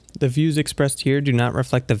The views expressed here do not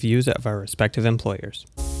reflect the views of our respective employers.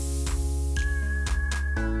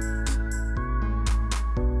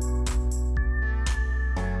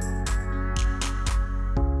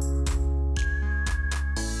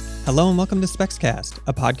 Hello and welcome to SpexCast,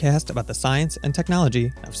 a podcast about the science and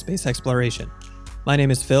technology of space exploration. My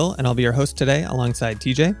name is Phil, and I'll be your host today alongside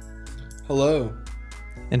TJ. Hello.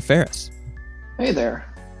 And Ferris. Hey there.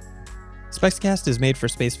 SpexCast is made for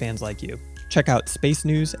space fans like you. Check out space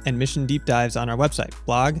news and mission deep dives on our website,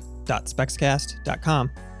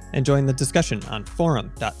 blog.spexcast.com, and join the discussion on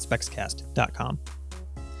forum.spexcast.com.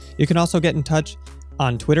 You can also get in touch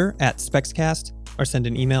on Twitter at SpexCast or send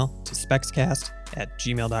an email to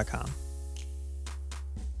spexcast@gmail.com.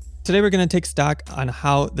 Today we're going to take stock on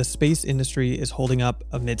how the space industry is holding up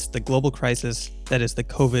amidst the global crisis that is the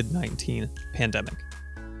COVID-19 pandemic.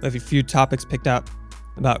 We have a few topics picked out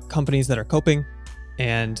about companies that are coping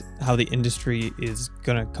and how the industry is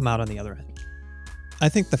going to come out on the other end. I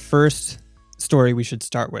think the first story we should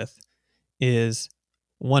start with is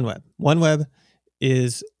OneWeb. OneWeb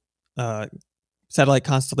is a satellite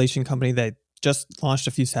constellation company that just launched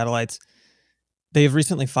a few satellites. They have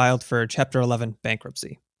recently filed for Chapter 11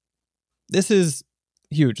 bankruptcy. This is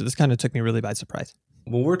huge. This kind of took me really by surprise.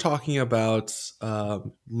 When we're talking about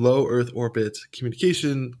low Earth orbit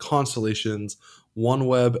communication constellations,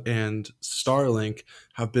 OneWeb and Starlink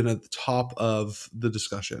have been at the top of the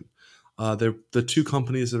discussion. They're the two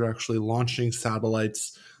companies that are actually launching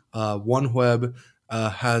satellites. OneWeb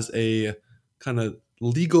has a kind of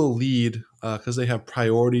legal lead because they have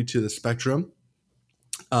priority to the spectrum.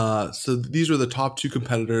 So these are the top two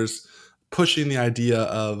competitors pushing the idea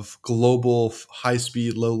of global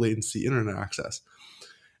high-speed, low-latency internet access.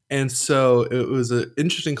 And so it was an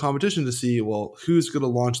interesting competition to see, well, who's going to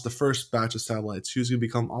launch the first batch of satellites? Who's going to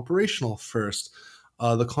become operational first?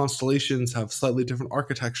 The constellations have slightly different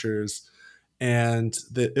architectures. And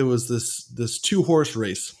it was this two-horse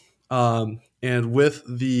race. And with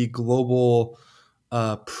the global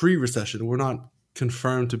pre-recession, we're not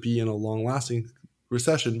confirmed to be in a long-lasting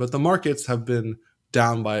recession, but the markets have been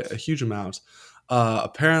down by a huge amount.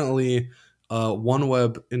 Apparently,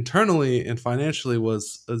 OneWeb internally and financially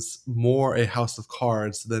was more a house of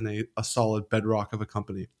cards than a solid bedrock of a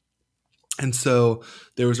company. And so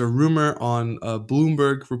there was a rumor on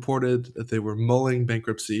Bloomberg reported that they were mulling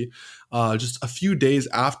bankruptcy just a few days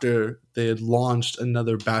after they had launched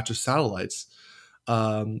another batch of satellites,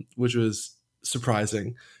 which was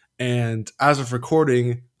surprising. And as of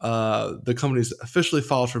recording, the company's officially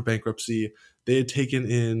filed for bankruptcy. They had taken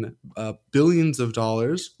in billions of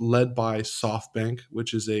dollars, led by SoftBank,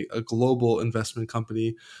 which is a global investment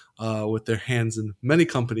company with their hands in many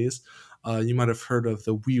companies. You might have heard of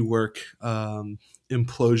the WeWork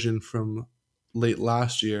implosion from late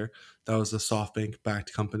last year. That was a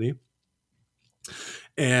SoftBank-backed company.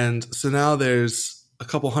 And so now there's a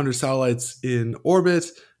couple hundred satellites in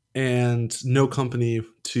orbit and no company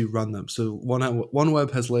to run them. So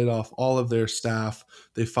OneWeb has laid off all of their staff.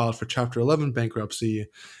 They filed for Chapter 11 bankruptcy,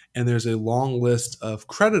 and there's a long list of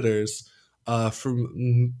creditors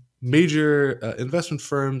from major investment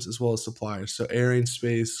firms as well as suppliers. So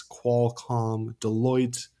Arianespace, Qualcomm,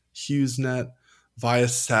 Deloitte, HughesNet,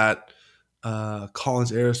 Viasat,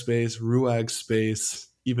 Collins Aerospace, Ruag Space,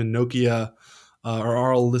 even Nokia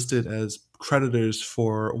are all listed as creditors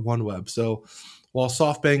for OneWeb. So while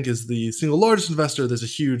SoftBank is the single largest investor, there's a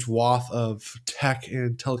huge swath of tech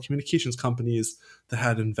and telecommunications companies that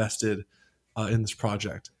had invested in this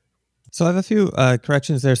project. So I have a few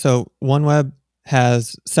corrections there. So OneWeb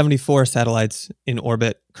has 74 satellites in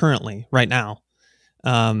orbit currently, right now.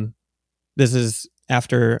 This is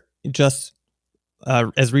after just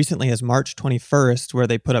as recently as March 21st, where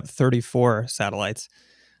they put up 34 satellites.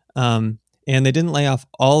 And they didn't lay off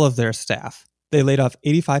all of their staff. They laid off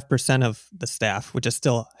 85% of the staff, which is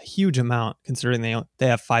still a huge amount considering they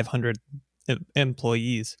have 500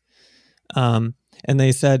 employees. And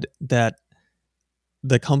they said that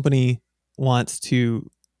the company wants to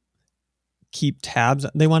keep tabs.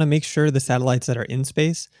 They want to make sure the satellites that are in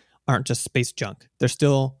space aren't just space junk. They're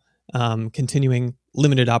still continuing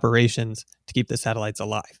limited operations to keep the satellites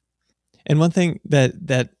alive. And one thing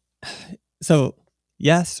so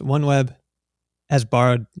yes, OneWeb has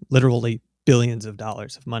borrowed literally billions of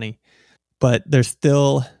dollars of money, but there's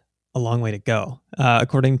still a long way to go.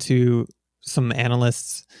 According to some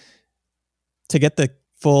analysts, to get the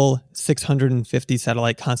full 650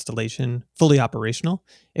 satellite constellation fully operational,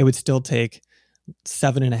 it would still take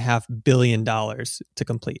 $7.5 billion to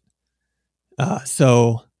complete.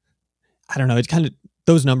 So I don't know. It kind of,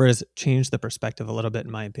 those numbers change the perspective a little bit,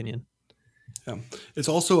 in my opinion. Yeah. It's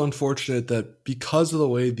also unfortunate that because of the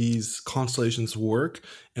way these constellations work,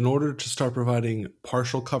 in order to start providing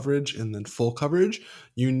partial coverage and then full coverage,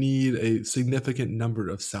 you need a significant number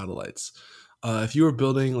of satellites. If you were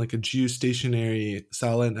building like a geostationary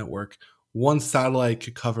satellite network, one satellite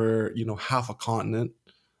could cover, half a continent,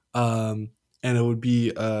 um, and it would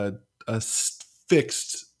be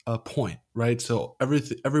fixed point, right? So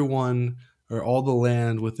everyone or all the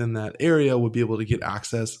land within that area would be able to get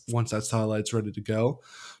access once that satellite's ready to go.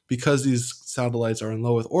 Because these satellites are in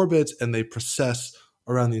low Earth orbits and they process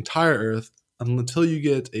around the entire Earth, until you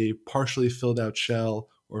get a partially filled out shell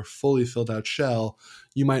or fully filled out shell,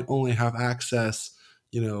 you might only have access,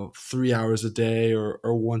 3 hours a day or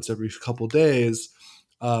once every couple days,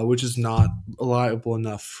 which is not reliable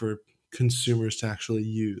enough for consumers to actually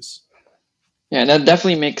use. Yeah, and that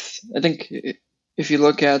definitely makes, I think, if you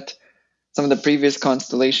look at some of the previous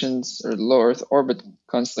constellations or low Earth orbit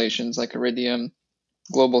constellations like Iridium,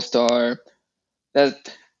 Globalstar,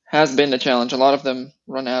 that has been a challenge. A lot of them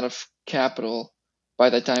run out of capital by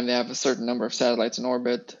the time they have a certain number of satellites in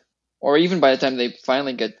orbit, or even by the time they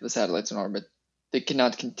finally get the satellites in orbit, they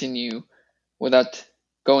cannot continue without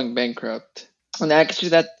going bankrupt. And actually,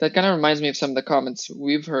 that kind of reminds me of some of the comments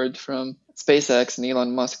we've heard from SpaceX and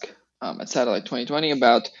Elon Musk at Satellite 2020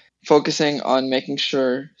 about focusing on making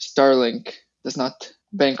sure Starlink does not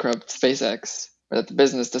bankrupt SpaceX, or that the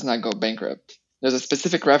business does not go bankrupt. There's a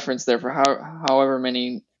specific reference there for however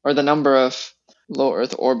many, or the number of low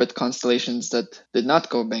Earth orbit constellations that did not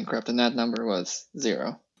go bankrupt, and that number was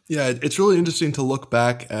 0. Yeah, it's really interesting to look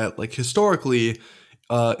back at, like, historically,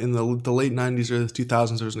 in the late 90s or the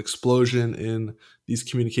 2000s, there was an explosion in these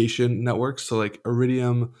communication networks. So like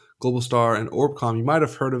Iridium, Globalstar, and Orbcomm, you might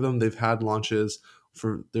have heard of them. They've had launches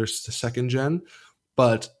for their second gen,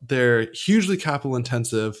 but they're hugely capital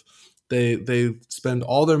intensive. They spend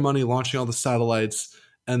all their money launching all the satellites,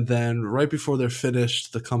 and then right before they're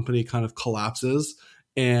finished, the company kind of collapses,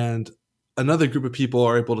 and another group of people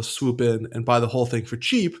are able to swoop in and buy the whole thing for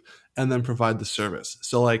cheap and then provide the service.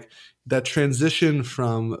 So like that transition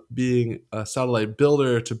from being a satellite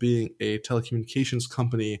builder to being a telecommunications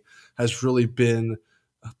company has really been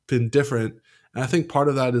different. And I think part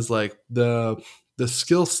of that is like the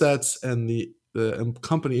skill sets and the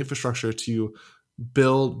company infrastructure to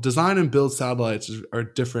design and build satellites are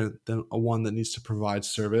different than a one that needs to provide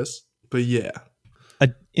service. But yeah.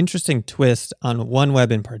 An interesting twist on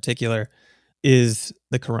OneWeb in particular is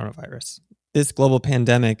the coronavirus. This global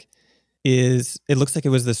pandemic it looks like it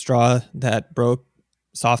was the straw that broke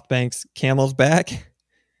SoftBank's camel's back.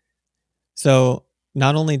 So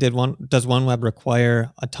not only does OneWeb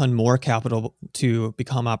require a ton more capital to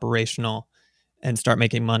become operational and start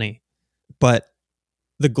making money, but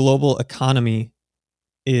the global economy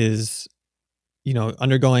is,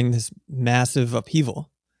 undergoing this massive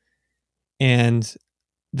upheaval. And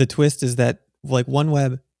the twist is that like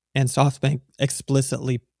OneWeb and SoftBank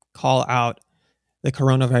explicitly call out the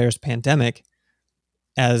coronavirus pandemic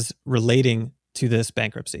as relating to this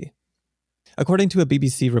bankruptcy. According to a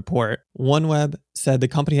BBC report, OneWeb said the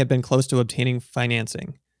company had been close to obtaining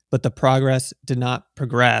financing, but the progress did not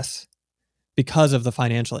progress because of the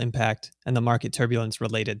financial impact and the market turbulence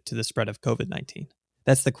related to the spread of COVID-19.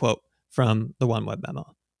 That's the quote from the OneWeb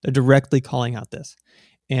memo. They're directly calling out this.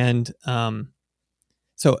 And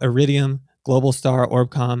so Iridium, Globalstar,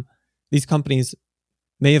 Orbcomm, these companies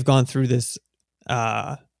may have gone through this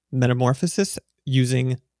metamorphosis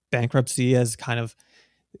using bankruptcy as kind of,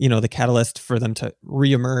 the catalyst for them to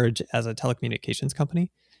reemerge as a telecommunications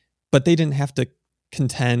company. But they didn't have to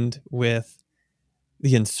contend with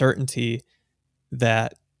the uncertainty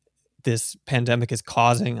that this pandemic is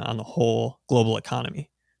causing on the whole global economy.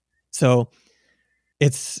 So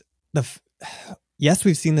yes,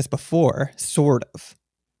 we've seen this before, sort of,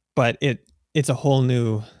 but it's a whole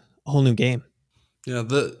new game. Yeah,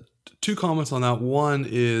 the two comments on that. One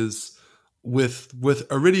is with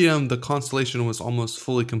Iridium, the constellation was almost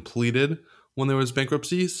fully completed when there was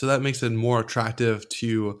bankruptcy, so that makes it more attractive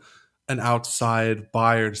to an outside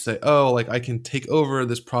buyer to say, oh, like I can take over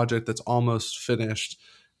this project that's almost finished,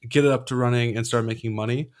 get it up to running, and start making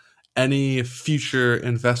money. Any future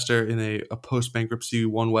investor in a post-bankruptcy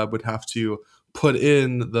OneWeb would have to put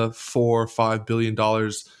in the $4 or $5 billion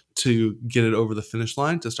to get it over the finish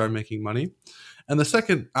line to start making money. And the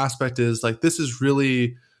second aspect is like this is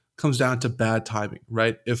really comes down to bad timing,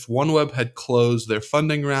 right? If OneWeb had closed their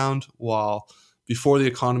funding round while before the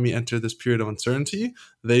economy entered this period of uncertainty,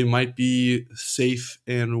 they might be safe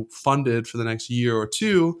and funded for the next year or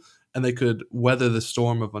two, and they could weather the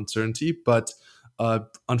storm of uncertainty. But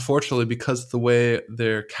unfortunately, because of the way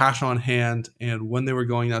their cash on hand and when they were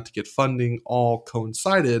going out to get funding all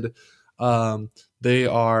coincided, they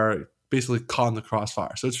are basically caught in the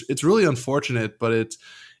crossfire. So it's really unfortunate, but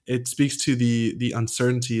it speaks to the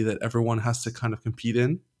uncertainty that everyone has to kind of compete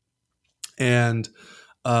in. And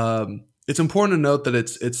it's important to note that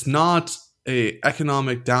it's not a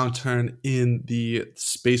economic downturn in the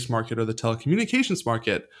space market or the telecommunications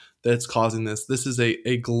market that's causing this. This is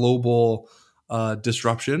a global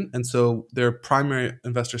disruption. And so their primary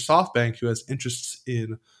investor, SoftBank, who has interests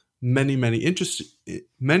in many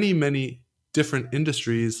different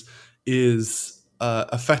industries, is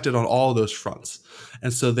affected on all those fronts.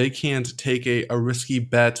 And so they can't take a risky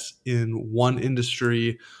bet in one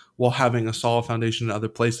industry while having a solid foundation in other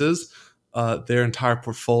places. Their entire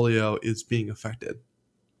portfolio is being affected.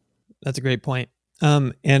 That's a great point.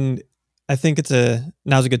 And I think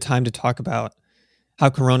now's a good time to talk about how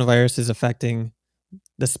coronavirus is affecting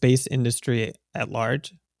the space industry at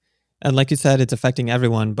large. And like you said, it's affecting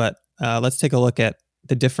everyone, but let's take a look at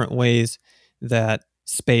the different ways that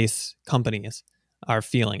space companies are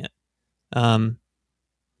feeling it.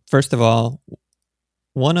 First of all,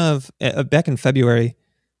 back in February,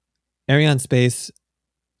 Arianespace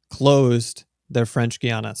closed their French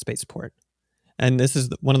Guiana spaceport. And this is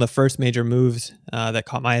one of the first major moves that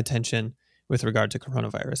caught my attention with regard to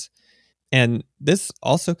coronavirus. And this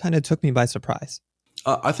also kind of took me by surprise.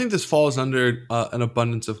 I think this falls under an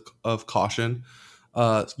abundance of caution.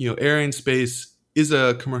 Arianespace is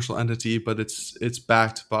a commercial entity, but it's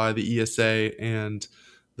backed by the ESA and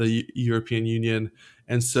the European Union.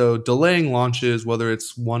 And so delaying launches, whether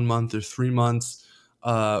it's 1 month or 3 months,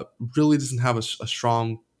 really doesn't have a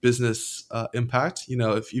strong business impact.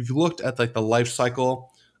 If you've looked at like the life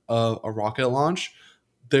cycle of a rocket launch,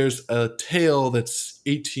 there's a tail that's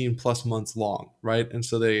 18 plus months long, right? And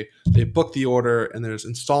so they book the order, and there's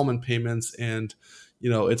installment payments, and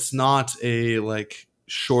it's not a like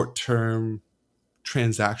short-term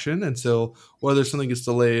transaction. And so whether something gets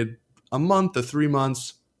delayed a month or 3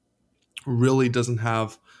 months really doesn't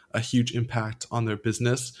have a huge impact on their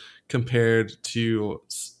business compared to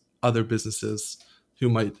other businesses who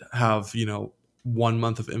might have 1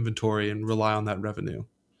 month of inventory and rely on that revenue.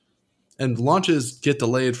 And launches get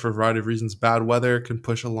delayed for a variety of reasons. Bad weather can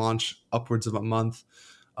push a launch upwards of a month.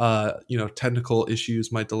 Technical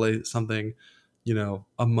issues might delay something,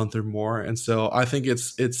 a month or more. And so I think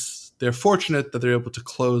they're fortunate that they're able to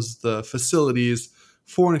close the facilities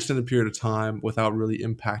for an extended period of time without really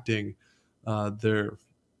impacting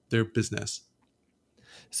their business.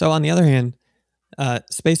 So on the other hand,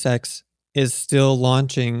 SpaceX is still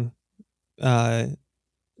launching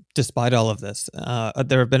despite all of this.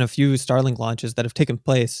 There have been a few Starlink launches that have taken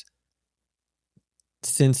place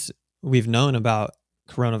since we've known about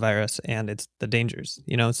coronavirus and the dangers.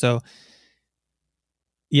 So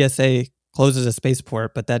ESA closes a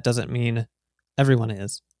spaceport, but that doesn't mean everyone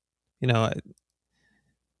is.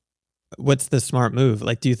 What's the smart move?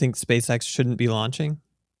 Like, do you think SpaceX shouldn't be launching?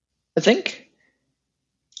 I think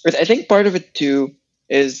part of it too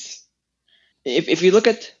is if you look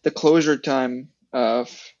at the closure time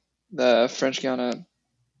of the French Guiana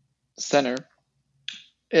Center,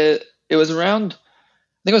 it was around,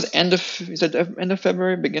 I think it was end of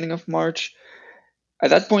February, beginning of March.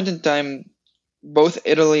 At that point in time, both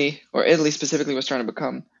Italy specifically was trying to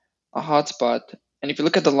become a hotspot. And if you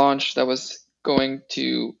look at the launch that was going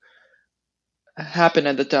to happen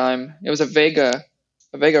at the time, it was a Vega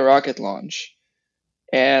rocket launch.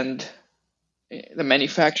 And the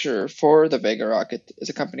manufacturer for the Vega rocket is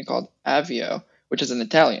a company called Avio, which is an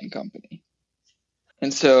Italian company.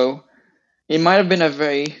 And so it might have been a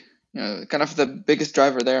very, kind of the biggest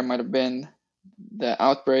driver there might have been the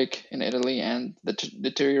outbreak in Italy and the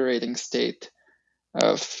deteriorating state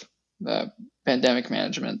of the pandemic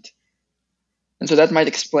management. And so that might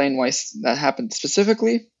explain why that happened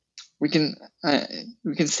specifically. We can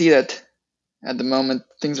see that at the moment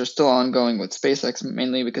things are still ongoing with SpaceX,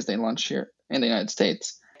 mainly because they launch here in the United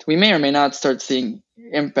States. We may or may not start seeing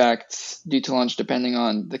impacts due to launch depending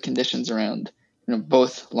on the conditions around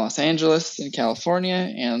both Los Angeles and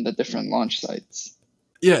California and the different launch sites.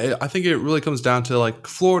 Yeah, I think it really comes down to like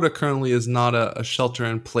Florida currently is not a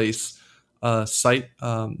shelter-in-place site.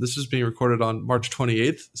 This is being recorded on March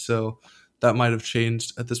 28th, so that might have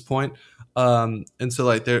changed at this point. And so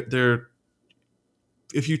like they're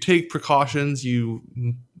if you take precautions, you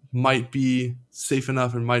might be safe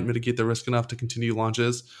enough and might mitigate the risk enough to continue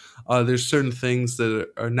launches. There's certain things that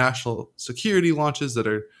are national security launches that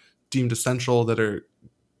are deemed essential that are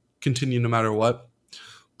continue no matter what.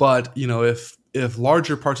 But if if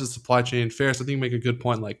larger parts of the supply chain, Ferris, I think you make a good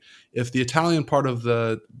point. Like if the Italian part of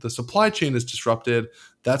the supply chain is disrupted,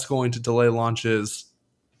 that's going to delay launches,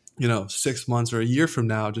 6 months or a year from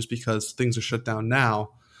now, just because things are shut down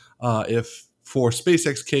now. If for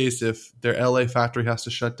SpaceX case, if their LA factory has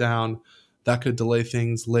to shut down, that could delay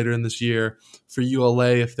things later in this year. For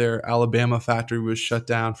ULA, if their Alabama factory was shut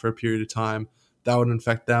down for a period of time, that would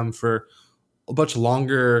affect them for a much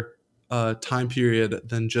longer time period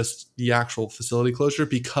than just the actual facility closure,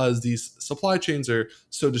 because these supply chains are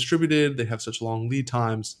so distributed, they have such long lead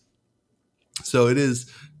times. So it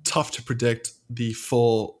is tough to predict the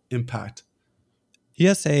full impact.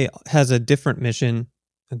 ESA has a different mission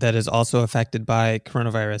that is also affected by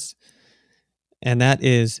coronavirus, and that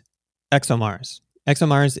is ExoMars.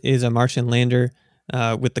 ExoMars is a Martian lander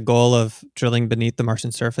with the goal of drilling beneath the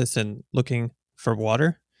Martian surface and looking for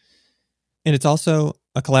water. And it's also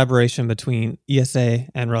a collaboration between ESA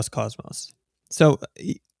and Roscosmos. So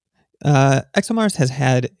ExoMars has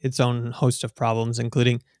had its own host of problems,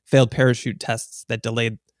 including failed parachute tests that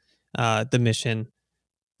delayed the mission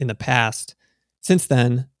in the past. Since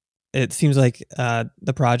then, it seems like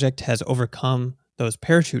the project has overcome those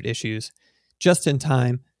parachute issues just in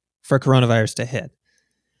time for coronavirus to hit.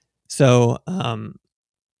 So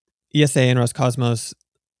ESA and Roscosmos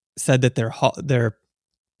said that they're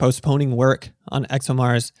postponing work on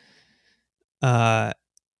ExoMars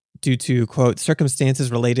due to, quote,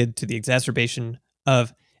 circumstances related to the exacerbation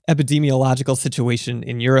of epidemiological situation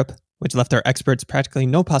in Europe, which left our experts practically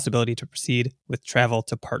no possibility to proceed with travel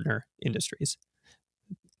to partner industries.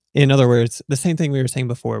 In other words, the same thing we were saying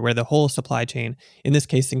before, where the whole supply chain, in this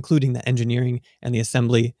case, including the engineering and the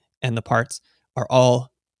assembly and the parts, are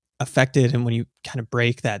all affected. And when you kind of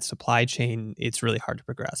break that supply chain, it's really hard to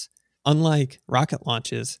progress. Unlike rocket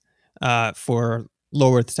launches for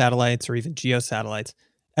low Earth satellites or even geosatellites,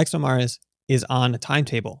 ExoMars is on a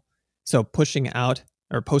timetable. So pushing out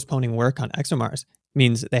or postponing work on ExoMars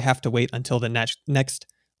means they have to wait until the next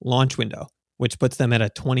launch window, which puts them at a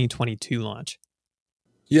 2022 launch.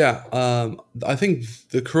 Yeah, I think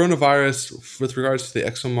the coronavirus, with regards to the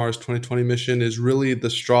ExoMars 2020 mission, is really the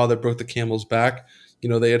straw that broke the camel's back.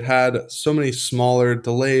 They had so many smaller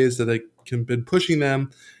delays that they have been pushing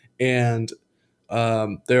them, and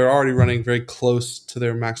they're already running very close to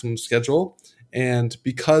their maximum schedule. And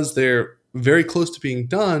because they're very close to being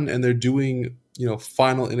done, and they're doing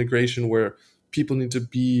final integration where people need to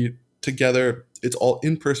be together, it's all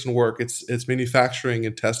in-person work. It's manufacturing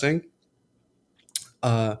and testing.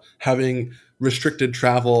 Having restricted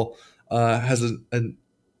travel has an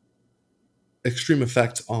extreme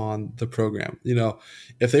effect on the program.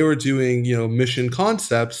 If they were doing mission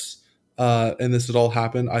concepts and this had all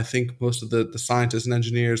happened, I think most of the scientists and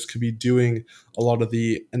engineers could be doing a lot of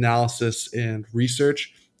the analysis and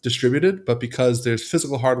research distributed. But because there's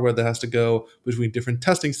physical hardware that has to go between different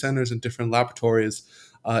testing centers and different laboratories,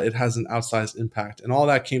 it has an outsized impact. And all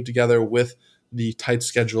that came together with the tight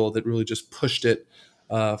schedule that really just pushed it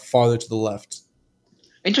farther to the left.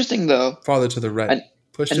 Interesting, though. Farther to the right.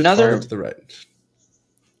 Pushed it farther to the right.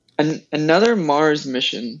 Another Mars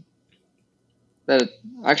mission that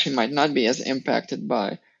actually might not be as impacted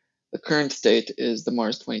by the current state is the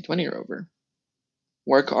Mars 2020 rover.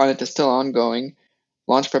 Work on it is still ongoing.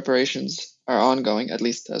 Launch preparations are ongoing, at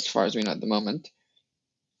least as far as we know at the moment.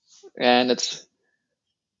 And it's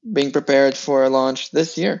being prepared for a launch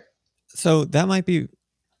this year. So that might be,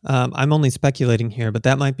 I'm only speculating here, but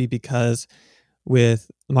that might be because with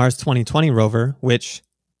Mars 2020 rover, which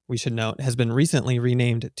we should note has been recently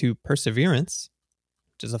renamed to Perseverance,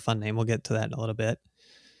 which is a fun name. We'll get to that in a little bit.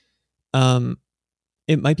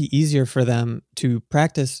 It might be easier for them to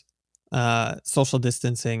practice social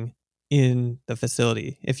distancing in the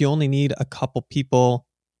facility. If you only need a couple people,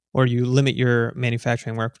 or you limit your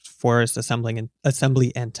manufacturing workforce,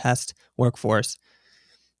 assembly and test workforce,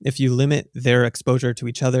 if you limit their exposure to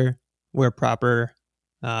each other, wear proper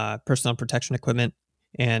personal protection equipment,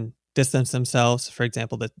 and distance themselves, for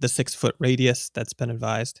example, the 6-foot radius that's been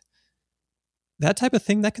advised, that type of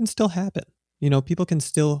thing, that can still happen. People can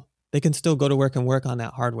still go to work and work on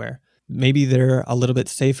that hardware. Maybe they're a little bit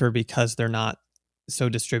safer because they're not so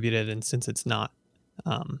distributed, and since it's not.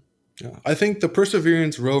 I think the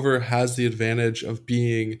Perseverance rover has the advantage of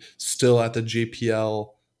being still at the JPL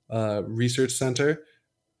research center.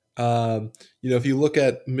 If you look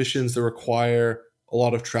at missions that require a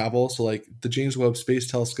lot of travel, so like the James Webb Space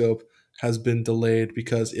Telescope has been delayed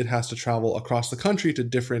because it has to travel across the country to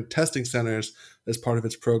different testing centers as part of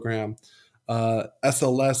its program.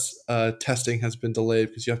 SLS testing has been delayed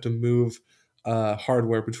because you have to move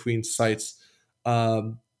hardware between sites.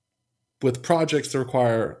 With projects that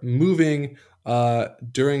require moving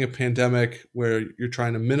during a pandemic where you're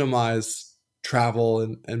trying to minimize travel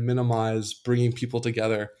and minimize bringing people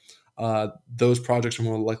together, those projects are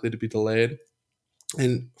more likely to be delayed.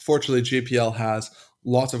 And fortunately, JPL has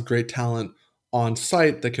lots of great talent on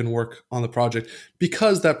site that can work on the project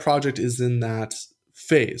because that project is in that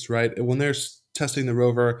phase, right? When they're testing the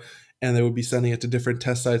rover and they would be sending it to different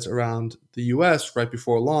test sites around the US right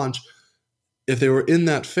before launch, if they were in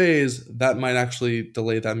that phase, that might actually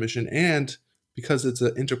delay that mission. And because it's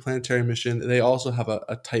an interplanetary mission, they also have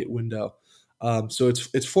a tight window. So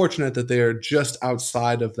it's fortunate that they are just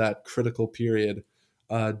outside of that critical period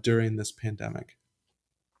during this pandemic.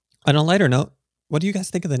 On a lighter note, what do you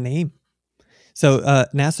guys think of the name? So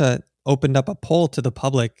NASA opened up a poll to the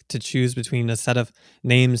public to choose between a set of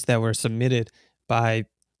names that were submitted by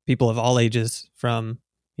people of all ages, from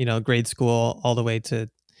grade school all the way to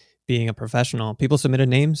being a professional. People submitted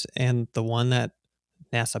names, and the one that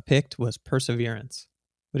NASA picked was Perseverance.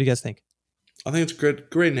 What do you guys think? I think it's a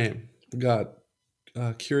great name. We got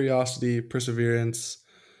Curiosity, Perseverance.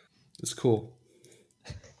 It's cool.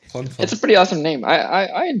 Fun. It's a pretty awesome name.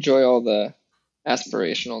 I enjoy all the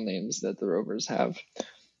aspirational names that the rovers have.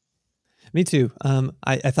 Me too.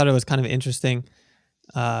 I thought it was kind of interesting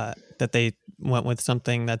that they went with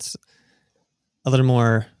something that's a little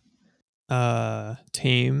more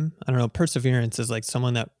tame. I don't know. Perseverance is like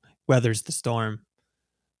someone that weathers the storm,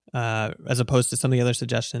 as opposed to some of the other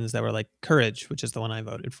suggestions that were like Courage, which is the one I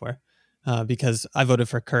voted for. Because I voted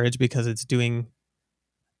for Courage because it's doing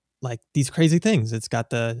like these crazy things. It's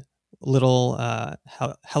got the little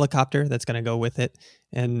helicopter that's going to go with it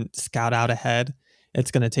and scout out ahead.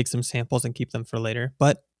 It's going to take some samples and keep them for later,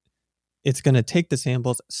 but it's going to take the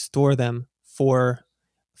samples, store them for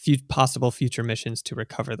possible future missions to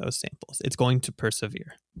recover those samples. It's going to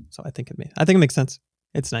persevere. So I think it makes sense.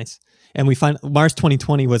 It's nice. And we find Mars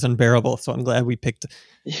 2020 was unbearable, so I'm glad we picked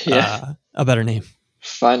a better name.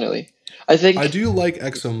 Finally. I do like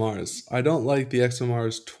ExoMars. I don't like the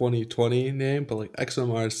ExoMars 2020 name, but like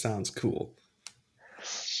ExoMars sounds cool.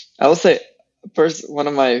 I will say, first, one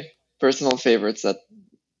of my personal favorites that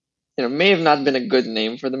may have not been a good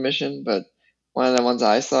name for the mission, but one of the ones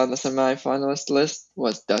I saw in the semi-finalist list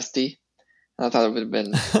was Dusty. I thought it would have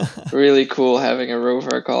been really cool having a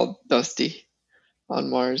rover called Dusty on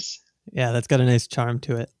Mars. Yeah, that's got a nice charm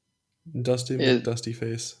to it. Dusty Dusty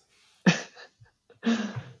face.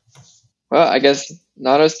 Well, I guess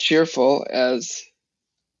not as cheerful as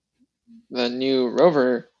the new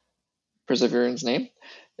rover Perseverance name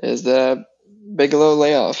is the Bigelow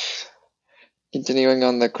layoff, continuing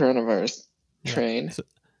on the coronavirus train. So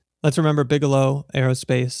let's remember Bigelow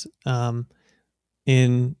Aerospace.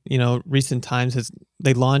 In recent times,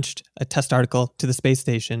 they launched a test article to the space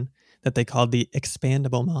station that they called the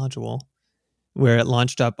expandable module, where it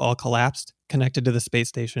launched up, all collapsed, connected to the space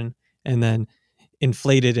station, and then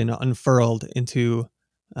inflated and unfurled into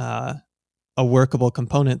a workable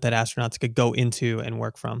component that astronauts could go into and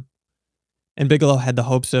work from. And Bigelow had the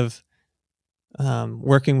hopes of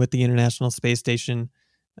working with the International Space Station.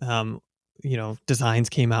 Designs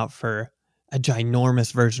came out for a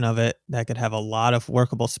ginormous version of it that could have a lot of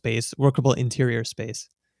workable interior space.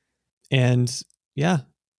 And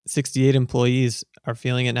 68 employees are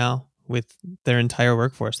feeling it now with their entire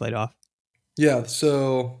workforce laid off. Yeah,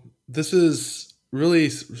 so this is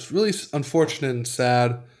really, really unfortunate and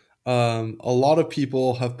sad. A lot of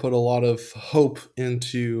people have put a lot of hope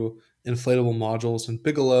into inflatable modules, and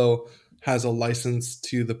Bigelow has a license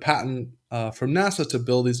to the patent from NASA to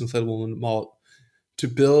build these inflatable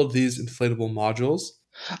modules.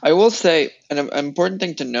 I will say an important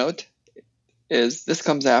thing to note is this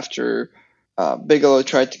comes after Bigelow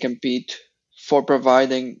tried to compete to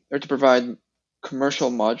provide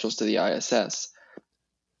commercial modules to the ISS,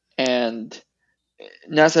 and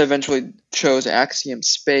NASA eventually chose Axiom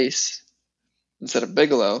Space instead of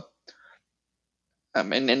Bigelow,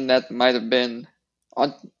 and that might have been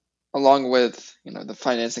along with the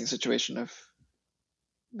financing situation of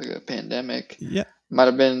the pandemic. Yeah, might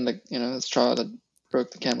have been the straw that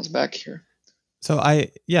broke the camel's back here. So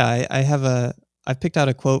I picked out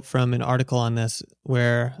a quote from an article on this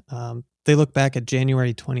where they look back at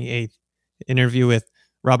January 28th interview with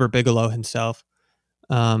Robert Bigelow himself,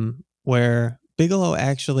 where Bigelow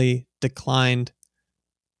actually declined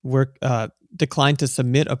to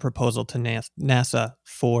submit a proposal to NASA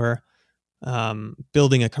for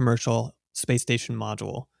building a commercial space station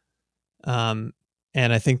module. And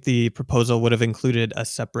I think the proposal would have included a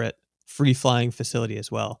separate free-flying facility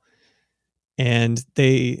as well. And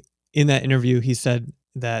in that interview, he said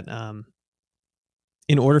that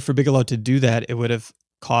in order for Bigelow to do that, it would have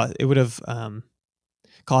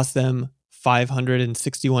cost them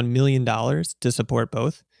 $561 million to support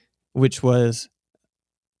both, which was,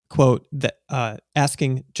 quote,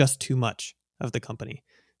 asking just too much of the company.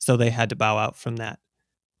 So they had to bow out from that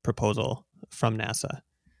proposal from NASA.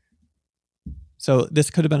 So this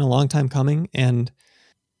could have been a long time coming. And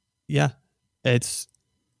yeah, it's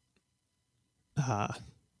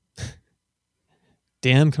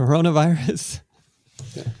damn coronavirus.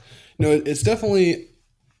 Yeah. It's definitely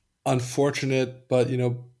unfortunate, but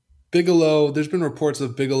Bigelow, there's been reports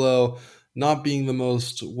of Bigelow not being the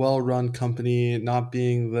most well-run company, not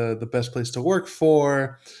being the best place to work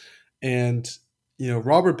for. And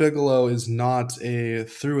Robert Bigelow is not a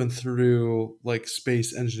through and through like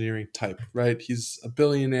space engineering type, right? He's a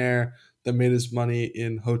billionaire that made his money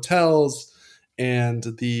in hotels, and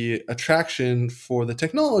the attraction for the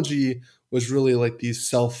technology was really like these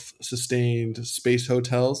self-sustained space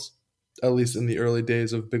hotels, at least in the early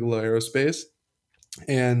days of Bigelow Aerospace.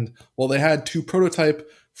 And while they had two prototype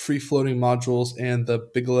free-floating modules and the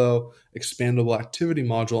Bigelow expandable activity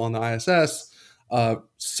module on the ISS,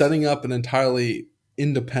 setting up an entirely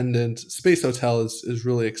independent space hotel is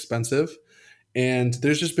really expensive. And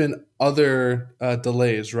there's just been other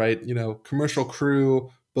delays, right? Commercial crew,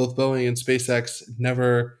 both Boeing and SpaceX,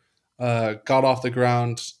 never got off the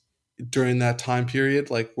ground during that time period.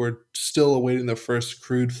 Like, we're still awaiting the first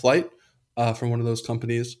crewed flight from one of those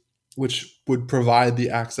companies, which would provide the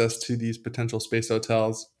access to these potential space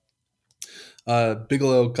hotels.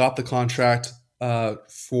 Bigelow got the contract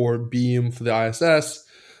for Beam for the ISS,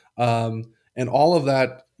 and all of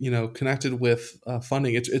that, connected with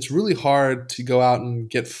funding. It's really hard to go out and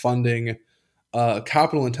get funding,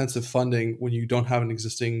 capital-intensive funding, when you don't have an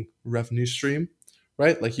existing revenue stream,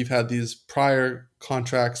 right? Like, you've had these prior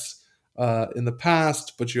contracts in the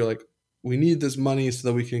past, but you're like, we need this money so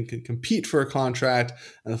that we can compete for a contract,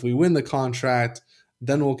 and if we win the contract,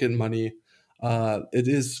 then we'll get money. It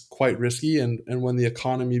is quite risky, and when the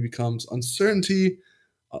economy becomes uncertain,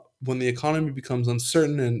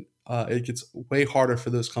 and it gets way harder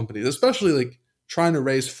for those companies, especially like trying to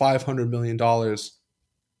raise $500 million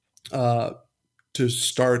to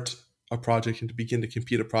start a project and to begin to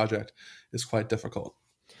compete a project is quite difficult.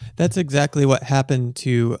 That's exactly what happened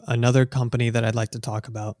to another company that I'd like to talk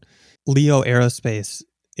about. Leo Aerospace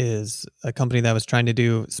is a company that was trying to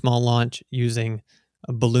do small launch using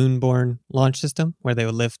a balloon-borne launch system where they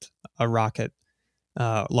would lift a rocket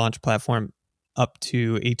launch platform up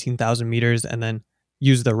to 18,000 meters and then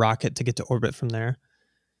use the rocket to get to orbit from there.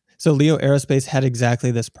 So Leo Aerospace had exactly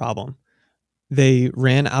this problem. They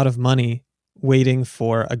ran out of money waiting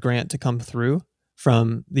for a grant to come through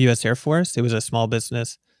from the U.S. Air Force. It was a small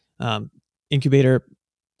business incubator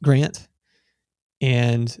grant.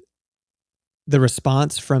 And the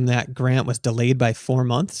response from that grant was delayed by 4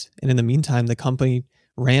 months. And in the meantime, the company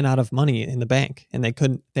ran out of money in the bank, and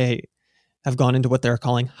they have gone into what they're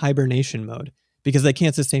calling hibernation mode because they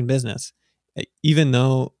can't sustain business. Even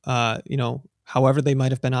though, however they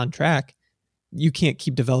might have been on track, you can't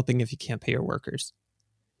keep developing if you can't pay your workers.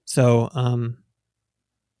 So,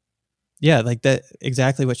 yeah, like that,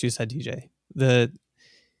 exactly what you said, DJ.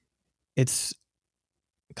 It's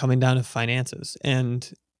coming down to finances,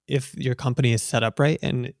 and if your company is set up right,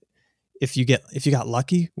 and if you got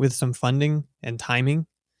lucky with some funding and timing,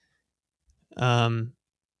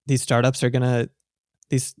 these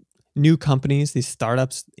new companies, these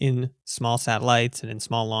startups in small satellites and in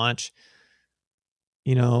small launch,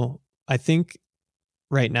 I think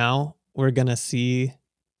right now we're gonna see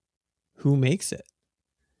who makes it.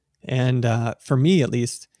 And for me, at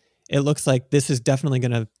least, it looks like this is definitely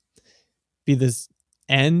gonna be this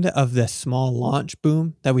end of the small launch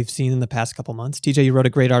boom that we've seen in the past couple months. TJ, you wrote a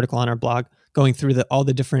great article on our blog going through all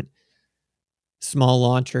the different small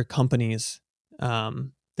launcher companies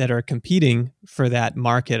that are competing for that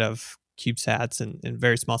market of CubeSats and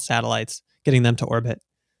very small satellites, getting them to orbit.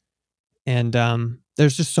 And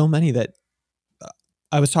there's just so many that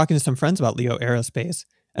I was talking to some friends about Leo Aerospace,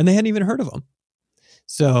 and they hadn't even heard of them.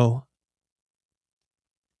 So,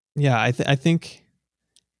 yeah, I think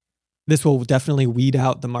this will definitely weed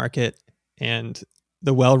out the market, and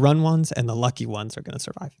the well-run ones and the lucky ones are going to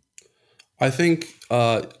survive. I think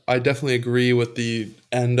I definitely agree with the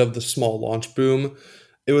end of the small launch boom.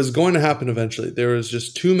 It was going to happen eventually. There was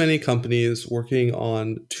just too many companies working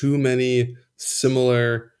on too many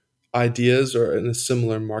similar ideas or in a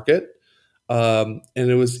similar market. And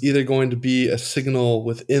it was either going to be a signal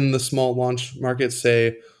within the small launch market,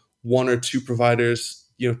 say one or two providers,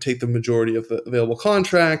 take the majority of the available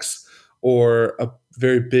contracts, or a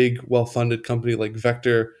very big, well-funded company like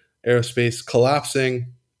Vector Aerospace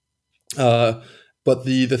collapsing. But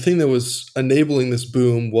the thing that was enabling this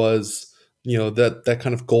boom was that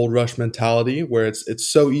kind of gold rush mentality where it's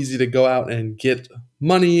so easy to go out and get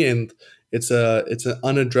money, and it's an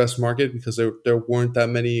unaddressed market because there weren't that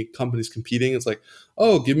many companies competing. It's like,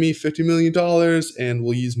 oh, give me $50 million and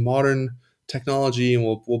we'll use modern technology and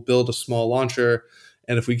we'll build a small launcher.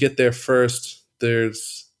 And if we get there first,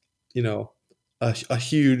 there's a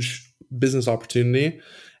huge business opportunity.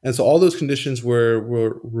 And so all those conditions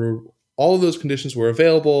were all of those conditions were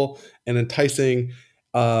available and enticing.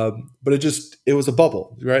 But it was a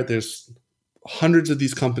bubble, right? There's hundreds of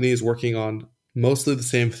these companies working on mostly the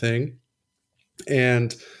same thing.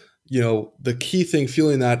 And, the key thing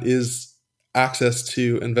fueling that is access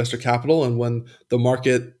to investor capital. And when the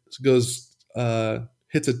market when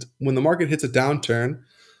the market hits a downturn,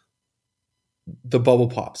 the bubble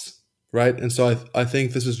pops, right? And so I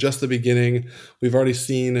think this is just the beginning. We've already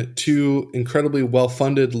seen 2 incredibly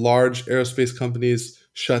well-funded large aerospace companies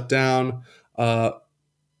shut down.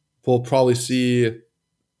 We'll probably see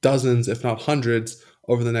dozens, if not hundreds,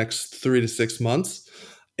 over the next 3 to 6 months.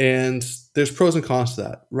 And there's pros and cons to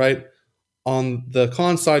that, right? On the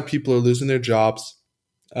con side, people are losing their jobs.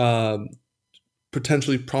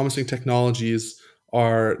 Potentially promising technologies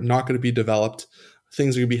are not going to be developed.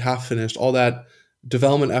 Things are going to be half finished. All that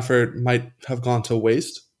development effort might have gone to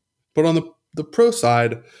waste. But on the pro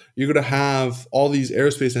side, you're going to have all these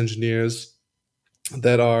aerospace engineers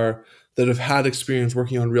that have had experience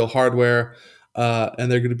working on real hardware,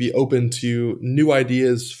 and they're going to be open to new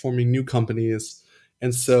ideas, forming new companies.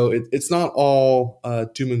 And so it's not all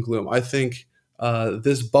doom and gloom. I think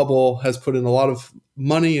this bubble has put in a lot of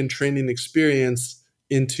money and training experience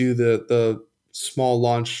into the small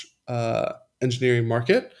launch engineering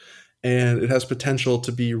market, and it has potential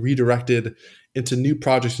to be redirected into new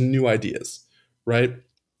projects and new ideas, right?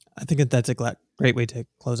 I think that's a great way to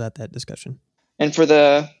close out that discussion. And for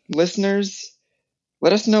the listeners,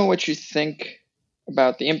 let us know what you think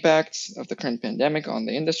about the impacts of the current pandemic on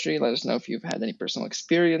the industry. Let us know if you've had any personal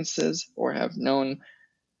experiences or have known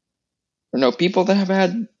or know people that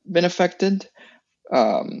have been affected.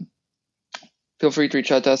 Feel free to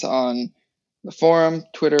reach out to us on the forum,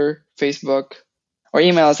 Twitter, Facebook, or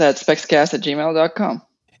email us at specscast@gmail.com.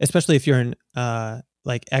 Especially if you're in,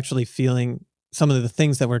 actually feeling some of the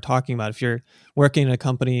things that we're talking about. If you're working in a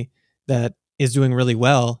company that is doing really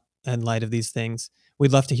well in light of these things,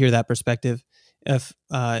 we'd love to hear that perspective. If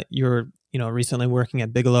you're recently working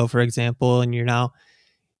at Bigelow, for example, and you're now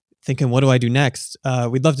thinking, what do I do next?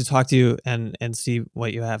 We'd love to talk to you and see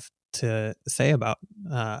what you have to say about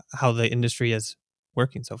how the industry is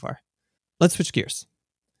working so far. Let's switch gears.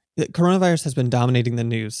 The coronavirus has been dominating the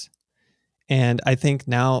news, and I think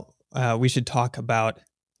now we should talk about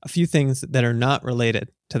a few things that are not related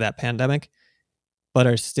to that pandemic, but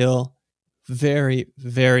are still very,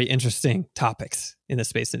 very interesting topics in the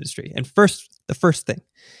space industry. And the first thing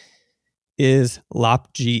is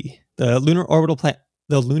LOPG, the Lunar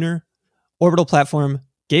Orbital Platform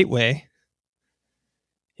Gateway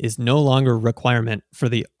is no longer a requirement for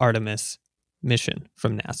the Artemis mission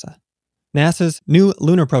from NASA. NASA's new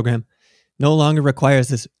lunar program no longer requires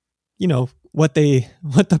this, what the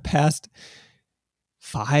past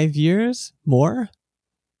 5 years more,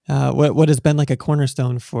 what has been like a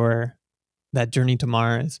cornerstone for that journey to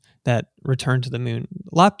Mars, that return to the moon.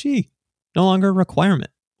 LOPG, no longer a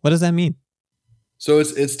requirement. What does that mean? So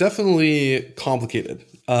it's definitely complicated.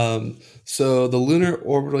 So the Lunar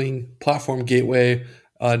Orbiting Platform Gateway,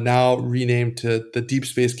 now renamed to the Deep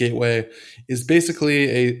Space Gateway, is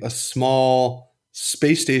basically a small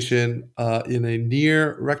space station in a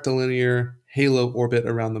near rectilinear halo orbit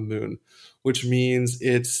around the moon, which means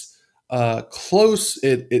it's close.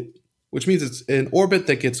 Which means it's an orbit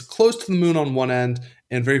that gets close to the moon on one end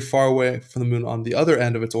and very far away from the moon on the other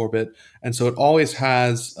end of its orbit. And so it always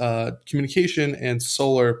has communication and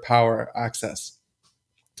solar power access.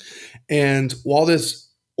 And while this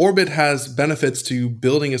orbit has benefits to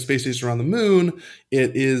building a space station around the moon,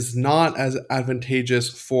 it is not as advantageous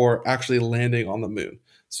for actually landing on the moon.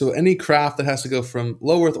 So any craft that has to go from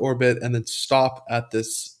low Earth orbit and then stop at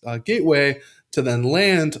this gateway to then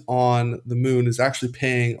land on the moon is actually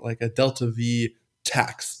paying like a delta V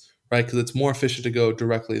tax, right? Because it's more efficient to go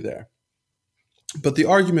directly there. But the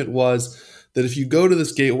argument was that if you go to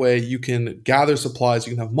this gateway, you can gather supplies,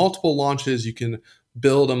 you can have multiple launches, you can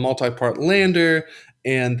build a multi-part lander,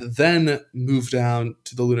 and then move down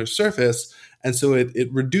to the lunar surface. And so it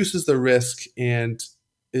reduces the risk and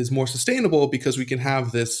is more sustainable because we can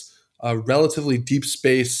have this relatively deep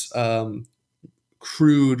space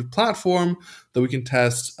crewed platform that we can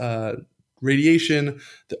test radiation.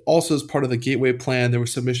 That also is part of the Gateway plan. There were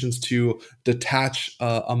submissions to detach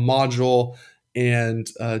a module and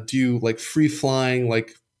do like free flying,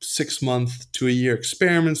 like 6-month to a year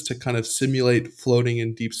experiments to kind of simulate floating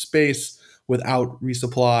in deep space without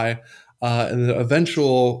resupply. And the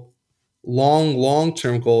eventual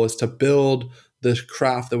long-term goal is to build the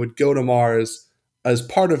craft that would go to Mars as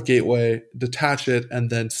part of Gateway, detach it, and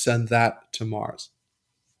then send that to Mars.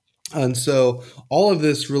 And so all of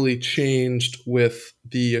this really changed with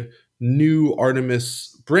the new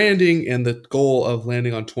Artemis branding and the goal of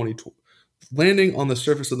landing on the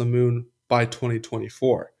surface of the moon by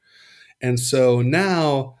 2024. And so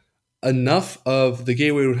now enough of the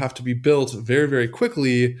Gateway would have to be built very, very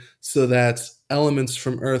quickly so that elements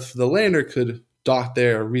from Earth for the lander could dock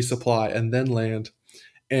there, resupply, and then land.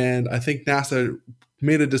 And I think NASA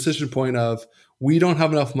made a decision point of, we don't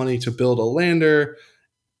have enough money to build a lander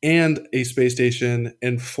and a space station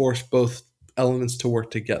and force both elements to work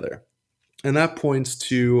together. And that points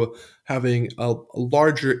to having a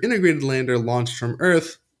larger integrated lander launched from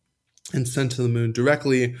Earth and sent to the moon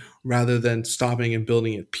directly, rather than stopping and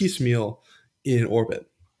building it piecemeal in orbit.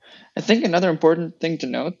 I think another important thing to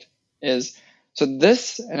note is, so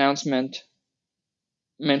this announcement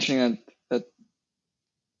mentioning that the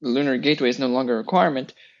Lunar Gateway is no longer a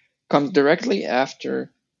requirement comes directly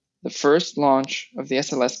after the first launch of the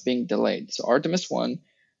SLS being delayed. So Artemis 1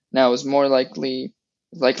 now is more likely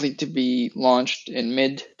to be launched in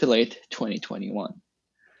mid to late 2021.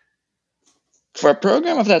 For a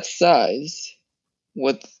program of that size,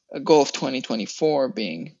 with a goal of 2024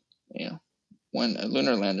 being, when a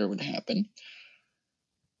lunar lander would happen,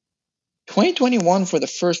 2021 for the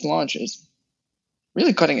first launch is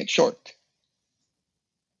really cutting it short.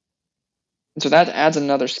 And so that adds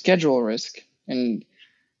another schedule risk and,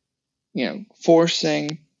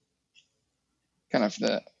 forcing kind of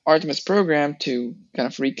the Artemis program to kind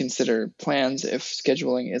of reconsider plans if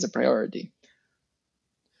scheduling is a priority.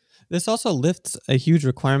 This also lifts a huge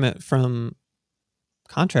requirement from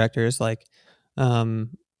contractors. Like,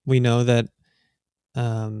 we know that,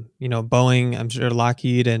 Boeing, I'm sure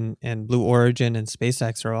Lockheed and Blue Origin and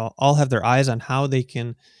SpaceX are all have their eyes on how they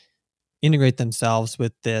can integrate themselves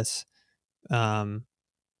with this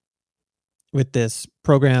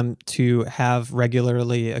program to have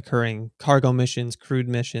regularly occurring cargo missions, crewed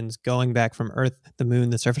missions, going back from Earth, the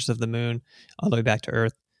moon, the surface of the moon, all the way back to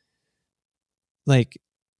Earth. Like,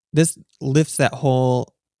 this lifts that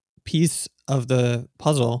whole piece of the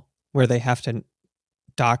puzzle where they have to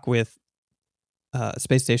dock with a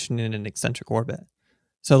space station in an eccentric orbit.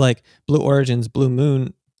 So like Blue Origin's Blue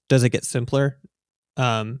Moon, does it get simpler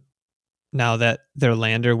now that their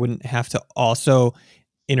lander wouldn't have to also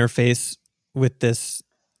interface with this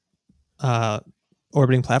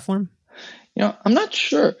orbiting platform? I'm not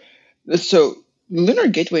sure. So Lunar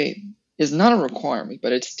Gateway is not a requirement,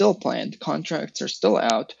 but it's still planned. Contracts are still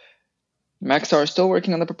out. Maxar is still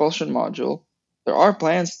working on the propulsion module. There are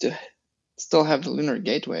plans to still have the Lunar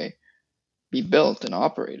Gateway be built and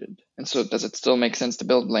operated. And so does it still make sense to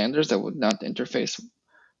build landers that would not interface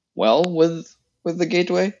well with the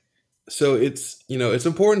Gateway? So it's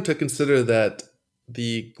important to consider that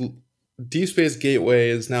the Deep Space Gateway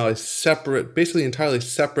is now a separate, basically entirely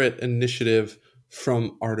separate initiative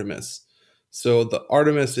from Artemis. So the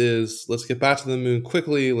Artemis is, let's get back to the moon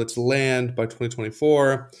quickly, let's land by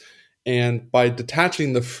 2024. And by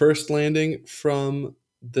detaching the first landing from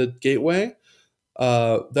the Gateway,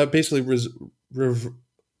 that basically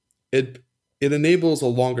it enables a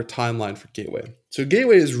longer timeline for Gateway. So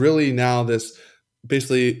Gateway is really now this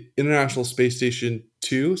basically International Space Station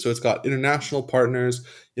 2. So it's got international partners.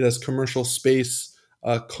 It has commercial space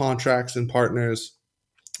contracts and partners.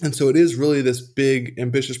 And so it is really this big,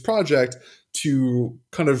 ambitious project to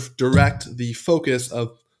kind of direct the focus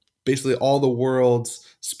of basically all the world's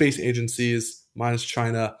space agencies, minus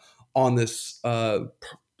China, on this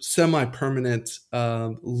semi-permanent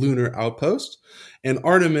lunar outpost. And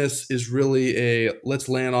Artemis is really let's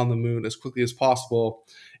land on the moon as quickly as possible,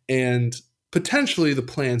 and potentially the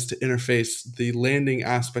plans to interface the landing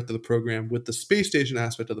aspect of the program with the space station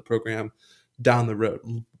aspect of the program down the road,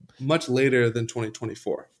 much later than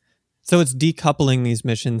 2024. So it's decoupling these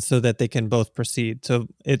missions so that they can both proceed. So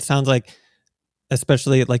it sounds like,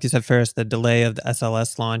 especially like you said, Ferris, the delay of the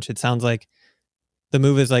SLS launch, it sounds like the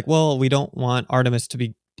move is like, well, we don't want Artemis to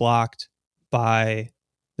be blocked by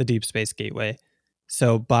the Deep Space Gateway.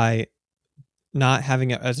 So by not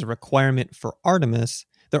having it as a requirement for Artemis,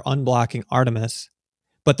 they're unblocking Artemis,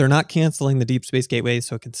 but they're not canceling the Deep Space Gateway,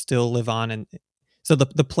 so it can still live on. And so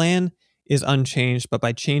the plan is unchanged, but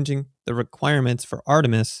by changing the requirements for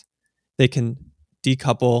Artemis, they can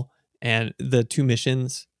decouple and the two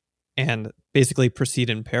missions and basically proceed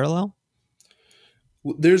in parallel.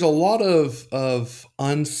 There's a lot of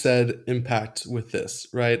unsaid impact with this,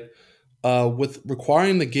 right? With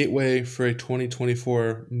requiring the Gateway for a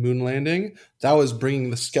 2024 moon landing, that was bringing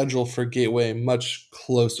the schedule for Gateway much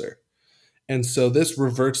closer. And so this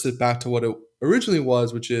reverts it back to what it originally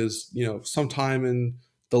was, which is, sometime in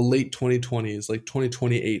the late 2020s, like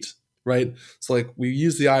 2028, right? So like we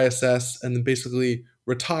use the ISS and then basically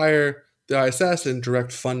retire the ISS and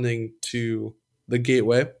direct funding to the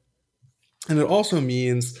Gateway. And it also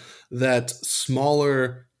means that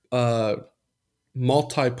smaller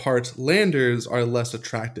multi-part landers are less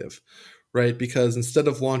attractive, right? Because instead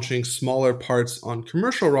of launching smaller parts on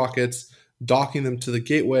commercial rockets, docking them to the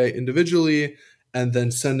Gateway individually, and then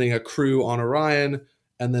sending a crew on Orion,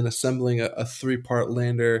 and then assembling a three-part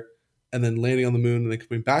lander, and then landing on the moon, and then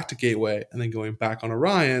coming back to Gateway, and then going back on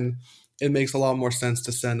Orion, it makes a lot more sense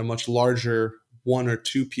to send a much larger one or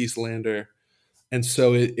two piece lander. And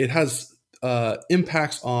so it has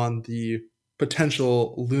impacts on the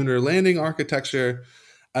potential lunar landing architecture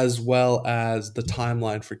as well as the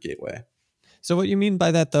timeline for Gateway. So what you mean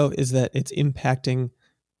by that, though, is that it's impacting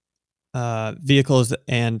vehicles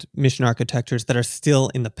and mission architectures that are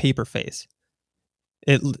still in the paper phase.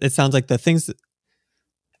 It sounds like the things that...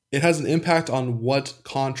 It has an impact on what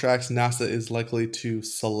contracts NASA is likely to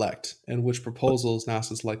select and which proposals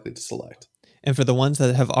NASA is likely to select. And for the ones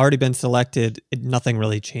that have already been selected, nothing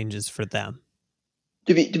really changes for them.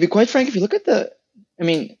 To be quite frank, if you look at the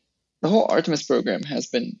whole Artemis program has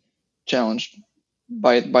been challenged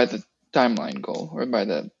by the timeline goal, or by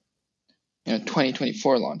the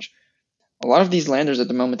 2024 launch. A lot of these landers at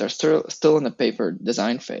the moment are still in the paper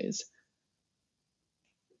design phase.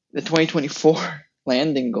 The 2024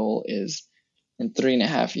 landing goal is in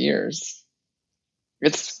 3.5 years.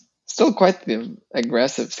 It's still quite the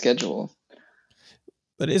aggressive schedule.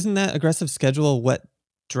 But isn't that aggressive schedule what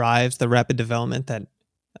drives the rapid development that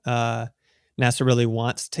NASA really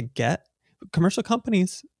wants to get? Commercial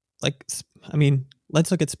companies, let's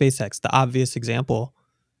look at SpaceX, the obvious example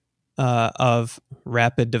of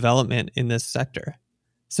rapid development in this sector.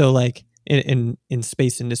 So like in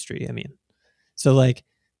space industry, So like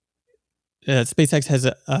SpaceX has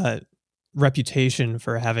a reputation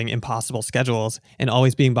for having impossible schedules and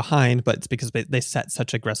always being behind, but it's because they set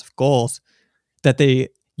such aggressive goals that they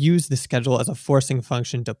use the schedule as a forcing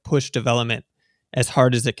function to push development as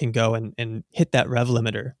hard as it can go and hit that rev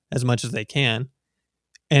limiter as much as they can.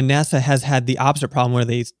 And NASA has had the opposite problem where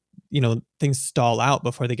they, things stall out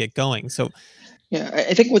before they get going. So, yeah,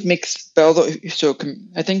 I think what makes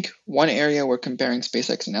I think one area where comparing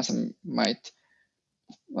SpaceX and NASA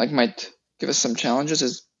might give us some challenges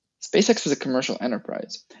is SpaceX is a commercial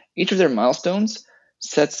enterprise. Each of their milestones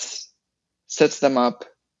sets them up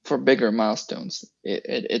for bigger milestones.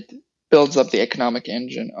 It builds up the economic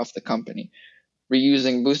engine of the company.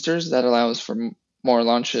 Reusing boosters, that allows for more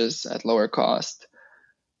launches at lower cost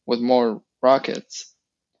with more rockets.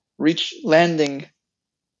 Landing,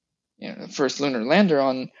 the first lunar lander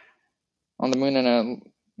on the moon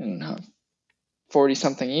in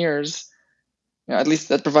 40-something years. At least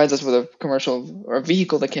that provides us with a commercial or a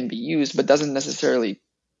vehicle that can be used, but doesn't necessarily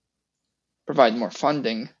provide more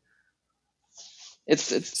funding.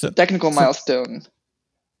 It's a technical milestone,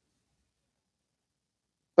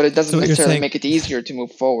 but it doesn't necessarily make it easier to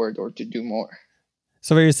move forward or to do more.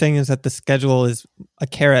 So what you're saying is that the schedule is a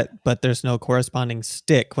carrot, but there's no corresponding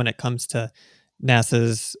stick when it comes to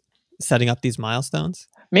NASA's setting up these milestones?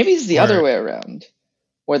 Maybe it's the other way around,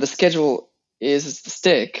 where the schedule is the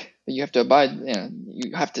stick that you have to abide.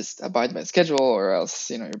 You have to abide by the schedule, or else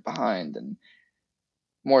you're behind and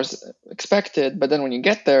more is expected. But then when you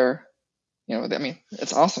get there,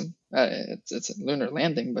 it's awesome. It's a lunar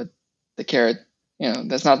landing, but the carrot,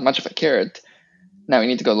 there's not much of a carrot. Now we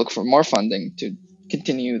need to go look for more funding to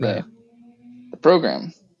continue the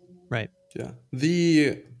program. Right. Yeah.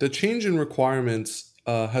 The change in requirements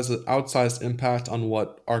has an outsized impact on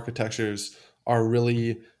what architectures are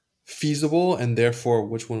really feasible and therefore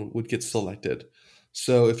which one would get selected.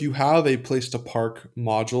 So if you have a place to park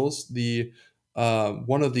modules,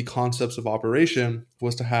 one of the concepts of operation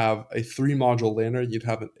was to have a 3-module lander. You'd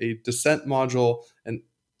have a descent module, an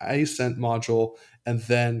ascent module, and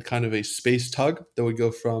then kind of a space tug that would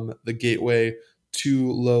go from the Gateway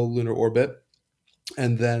to low lunar orbit.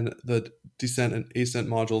 And then the descent and ascent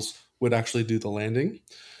modules would actually do the landing.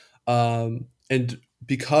 And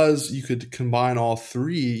because you could combine all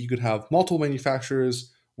three, you could have multiple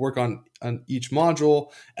manufacturers work on each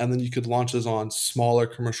module, and then you could launch those on smaller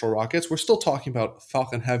commercial rockets. We're still talking about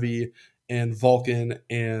Falcon Heavy and Vulcan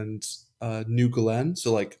and New Glenn,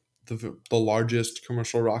 so like the largest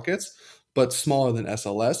commercial rockets, but smaller than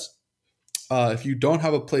SLS. if you don't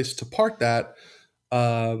have a place to park that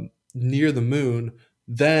near the moon,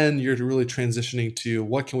 then you're really transitioning to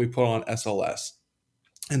what can we put on SLS.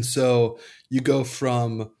 And so you go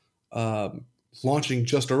from launching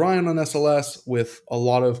just Orion on SLS with a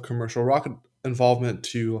lot of commercial rocket involvement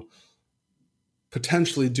to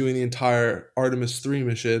potentially doing the entire Artemis 3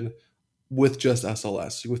 mission with just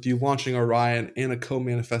SLS, with you launching Orion and a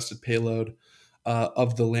co-manifested payload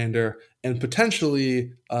of the lander, and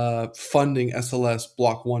potentially funding SLS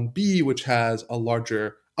Block 1B, which has a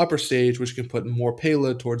larger upper stage, which can put more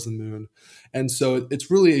payload towards the moon. And so it's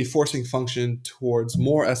really a forcing function towards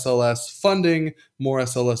more SLS funding, more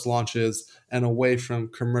SLS launches, and away from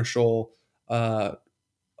commercial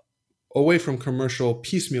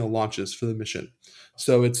piecemeal launches for the mission.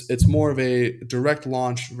 So it's more of a direct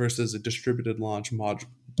launch versus a distributed launch module.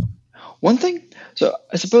 One thing, so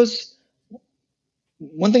I suppose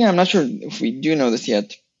one thing I'm not sure if we do know this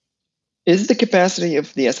yet, is the capacity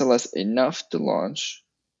of the SLS enough to launch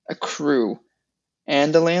a crew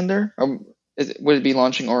and a lander? Or would it be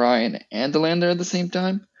launching Orion and the lander at the same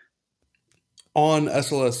time? On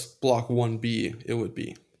SLS Block 1B, it would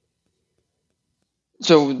be.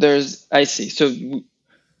 So I see. So,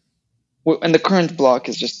 and the current block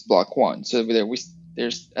is just Block 1. So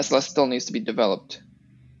there's SLS still needs to be developed.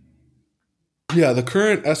 Yeah, the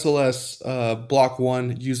current SLS Block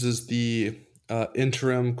 1 uses the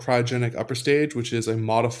interim cryogenic upper stage, which is a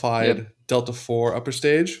modified Delta IV upper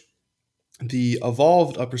stage. The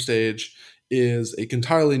evolved upper stage is an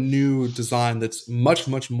entirely new design that's much,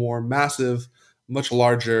 much more massive, much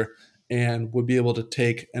larger, and would be able to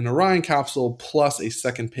take an Orion capsule plus a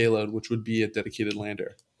second payload, which would be a dedicated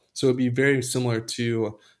lander. So it would be very similar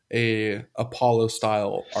to a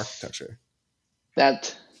Apollo-style architecture.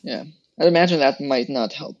 I'd imagine that might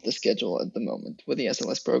not help the schedule at the moment, with the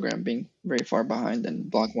SLS program being very far behind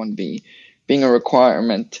and Block 1B being a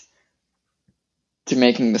requirement to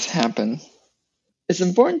making this happen. It's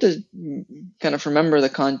important to kind of remember the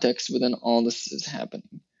context within all this is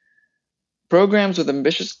happening. Programs with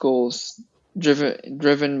ambitious goals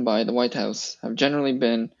driven by the White House have generally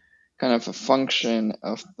been kind of a function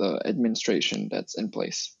of the administration that's in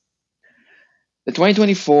place. The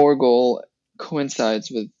 2024 goal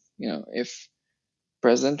coincides with, if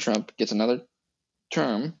President Trump gets another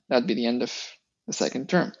term, that'd be the end of the second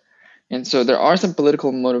term. And so there are some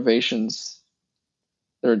political motivations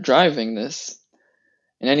that are driving this,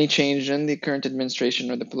 and any change in the current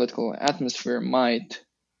administration or the political atmosphere might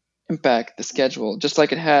impact the schedule, just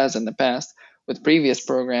like it has in the past with previous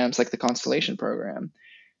programs like the Constellation program.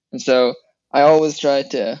 And so I always try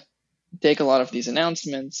to take a lot of these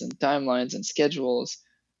announcements and timelines and schedules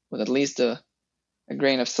with at least a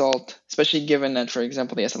grain of salt, especially given that, for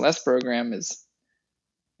example, the SLS program is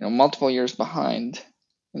multiple years behind.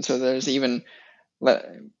 And so there's even,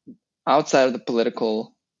 outside of the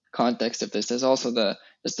political context of this, there's also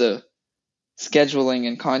the scheduling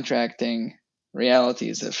and contracting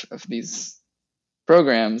realities of these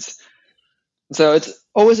programs. So it's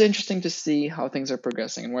always interesting to see how things are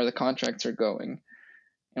progressing and where the contracts are going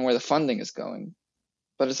and where the funding is going.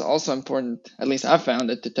 But it's also important, at least I've found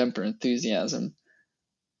it, to temper enthusiasm.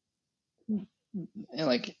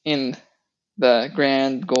 Like in the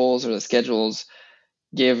grand goals or the schedules,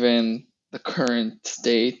 given the current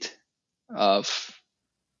state of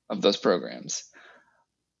those programs.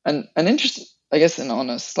 And an interesting, I guess, and on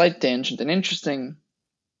a slight tangent, an interesting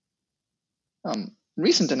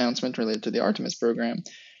recent announcement related to the Artemis program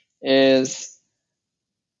is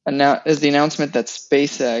the announcement that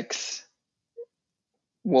SpaceX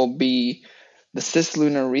will be the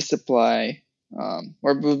cislunar resupply,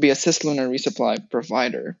 or will be a cislunar resupply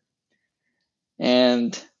provider.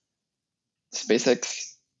 And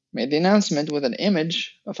SpaceX made the announcement with an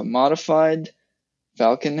image of a modified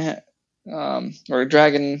Falcon or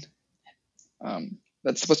Dragon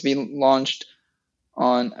that's supposed to be launched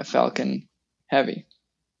on a Falcon Heavy.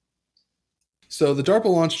 So the DARPA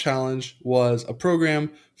Launch Challenge was a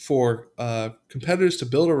program for competitors to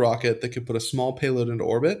build a rocket that could put a small payload into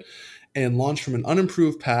orbit and launch from an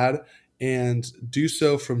unimproved pad and do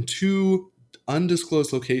so from 2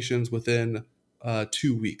 undisclosed locations within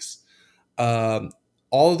 2 weeks.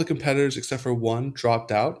 All of the competitors except for one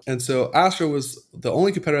dropped out. And so Astra was the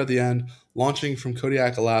only competitor at the end, launching from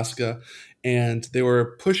Kodiak, Alaska. And they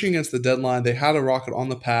were pushing against the deadline. They had a rocket on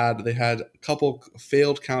the pad. They had a couple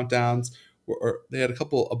failed countdowns, or they had a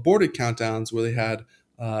couple aborted countdowns where they had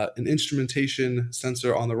an instrumentation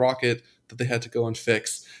sensor on the rocket that they had to go and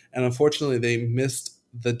fix. And unfortunately, they missed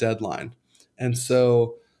the deadline. And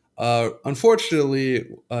so, unfortunately,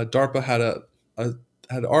 DARPA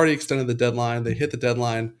had already extended the deadline. They hit the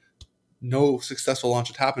deadline no successful launch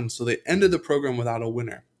had happened, so they ended the program without a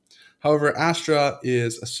winner. However, Astra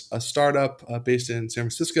is a startup based in San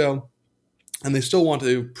Francisco, and they still want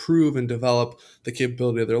to prove and develop the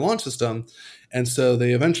capability of their launch system. And so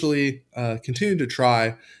they eventually continue to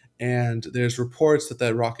try, and there's reports that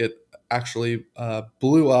that rocket actually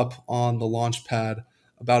blew up on the launch pad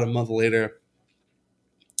about a month later,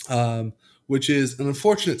 which is an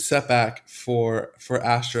unfortunate setback for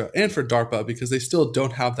Astra and for DARPA, because they still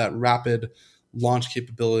don't have that rapid launch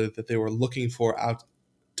capability that they were looking for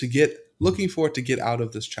to get out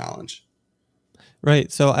of this challenge.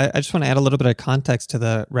 Right. So I just want to add a little bit of context to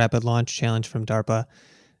the Rapid Launch Challenge from DARPA.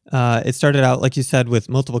 It started out, like you said, with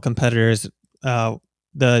multiple competitors.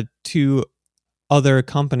 The two other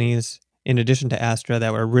companies, in addition to Astra,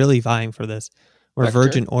 that were really vying for this were Vector.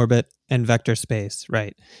 Virgin Orbit and Vector Space.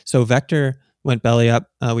 Right. So Vector went belly up.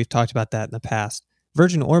 We've talked about that in the past.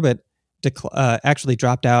 Virgin Orbit actually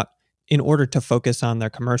dropped out in order to focus on their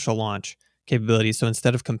commercial launch capabilities. So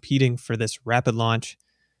instead of competing for this rapid launch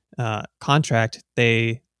contract,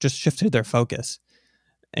 they just shifted their focus.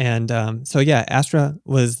 And so, yeah, Astra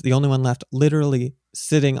was the only one left literally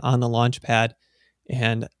sitting on the launch pad.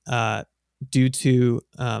 And due to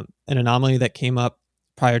an anomaly that came up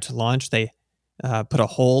prior to launch, they put a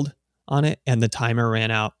hold on it and the timer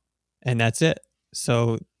ran out. And that's it.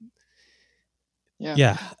 So,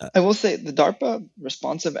 yeah. I will say the DARPA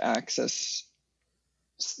responsive access,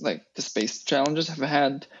 like the space challenges, have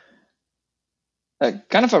had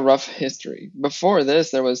kind of a rough history. Before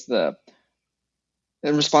this, there was the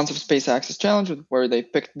responsive space access challenge where they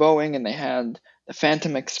picked Boeing and they had the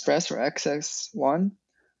Phantom Express or XS-1,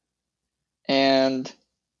 and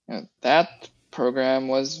that program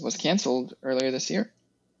was canceled earlier this year.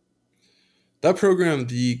 That program,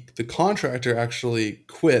 the contractor actually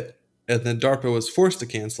quit, and then DARPA was forced to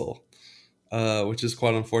cancel, which is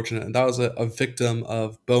quite unfortunate. And that was a victim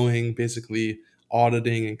of Boeing basically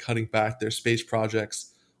auditing and cutting back their space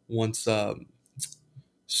projects once the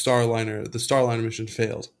Starliner mission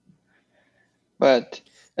failed. But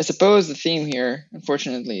I suppose the theme here,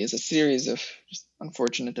 unfortunately, is a series of just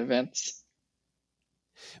unfortunate events.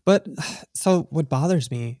 But so what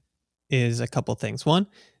bothers me is a couple things. One,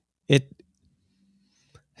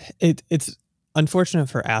 it's unfortunate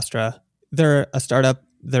for Astra. They're a startup.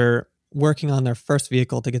 They're working on their first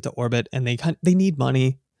vehicle to get to orbit, and they need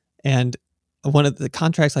money. And one of the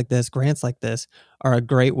contracts like this, grants like this, are a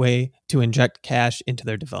great way to inject cash into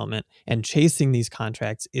their development. And chasing these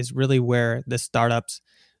contracts is really where the startups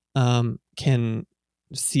can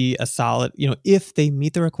see a solid, if they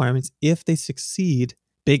meet the requirements, if they succeed,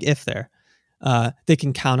 big if there, they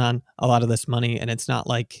can count on a lot of this money, and it's not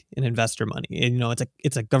like an investor money.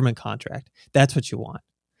 It's a government contract. That's what you want.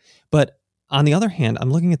 But on the other hand,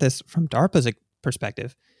 I'm looking at this from DARPA's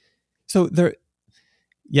perspective. So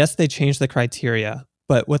yes, they changed the criteria,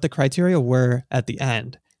 but what the criteria were at the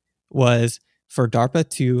end was for DARPA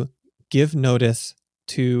to give notice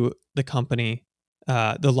to the company,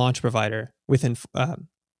 the launch provider, within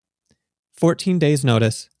 14 days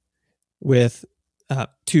notice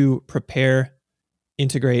to prepare,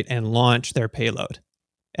 integrate, and launch their payload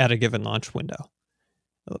at a given launch window.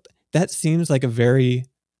 That seems like a very,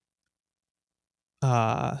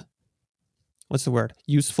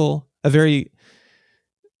 useful,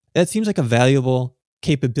 that seems like a valuable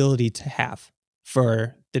capability to have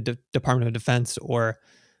for the Department of Defense, or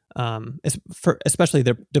especially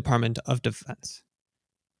the Department of Defense.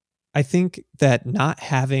 I think that not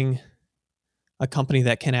having a company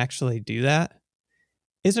that can actually do that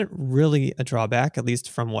isn't really a drawback, at least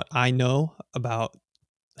from what I know about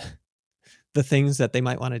the things that they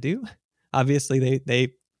might want to do. Obviously,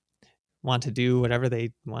 they want to do whatever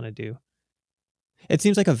they want to do. It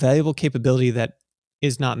seems like a valuable capability that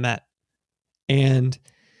is not met. And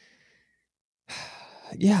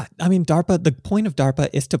yeah, I mean, the point of DARPA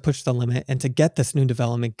is to push the limit and to get this new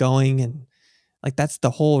development going. And that's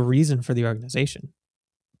the whole reason for the organization.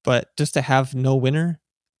 But just to have no winner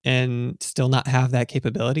and still not have that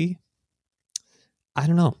capability, I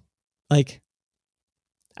don't know. I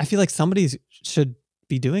feel like somebody should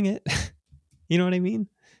be doing it. You know what I mean?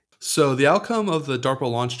 So the outcome of the DARPA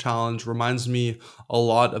Launch Challenge reminds me a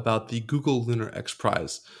lot about the Google Lunar X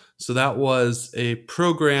Prize. So that was a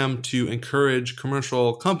program to encourage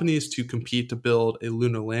commercial companies to compete to build a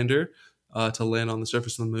lunar lander to land on the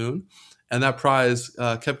surface of the moon. And that prize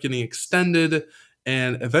kept getting extended.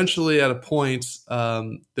 And eventually at a point,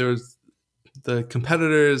 the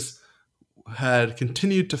competitors had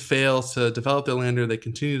continued to fail to develop their lander. They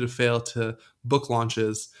continued to fail to book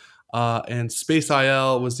launches. And Space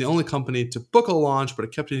IL was the only company to book a launch, but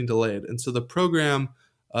it kept getting delayed. And so the program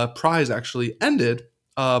prize actually ended,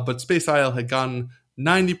 but Space IL had gotten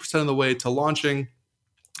 90% of the way to launching,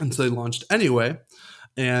 and so they launched anyway.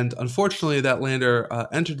 And unfortunately, that lander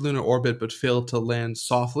entered lunar orbit but failed to land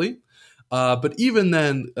softly. But even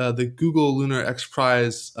then, the Google Lunar X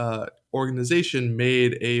Prize organization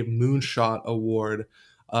made a moonshot award.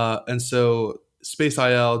 And so Space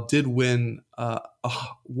IL did win $1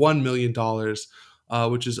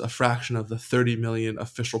 million, which is a fraction of the $30 million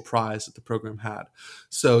official prize that the program had.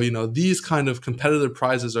 So, these kind of competitive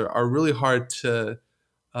prizes are really hard to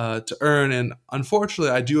earn. And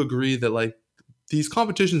unfortunately, I do agree that these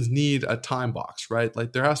competitions need a time box, right?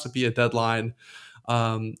 Like there has to be a deadline.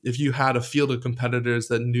 If you had a field of competitors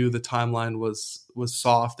that knew the timeline was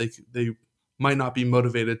soft, they might not be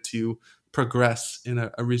motivated to progress in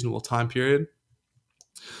a reasonable time period.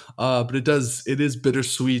 But it is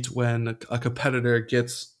bittersweet when a competitor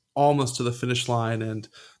gets almost to the finish line and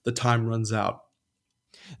the time runs out.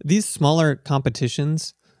 These smaller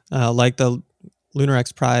competitions, like the Lunar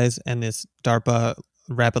X Prize and this DARPA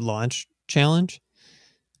Rapid Launch Challenge,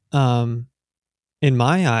 in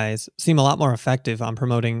my eyes, seem a lot more effective on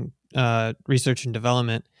promoting research and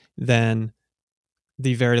development than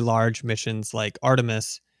the very large missions like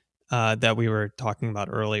Artemis that we were talking about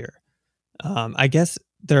earlier. I guess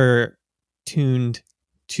they're tuned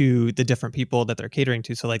to the different people that they're catering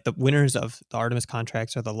to. So like the winners of the Artemis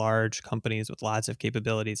contracts are the large companies with lots of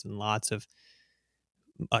capabilities and lots of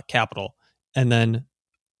capital. And then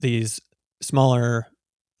these smaller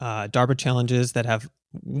DARPA challenges that have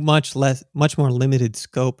much more limited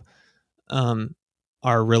scope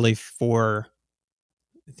are really for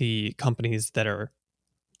the companies that are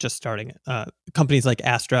just starting. Companies like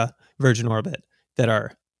Astra, Virgin Orbit that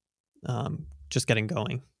are just getting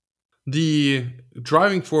going. The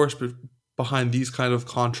driving force behind these kind of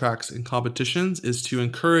contracts and competitions is to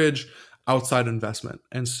encourage outside investment.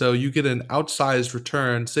 And so you get an outsized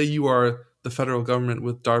return. Say you are the federal government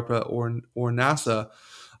with DARPA or NASA.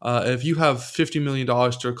 If you have $50 million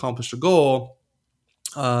to accomplish a goal,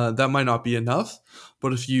 that might not be enough.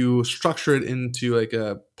 But if you structure it into like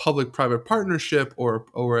a public-private partnership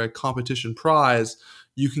or a competition prize,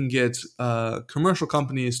 you can get commercial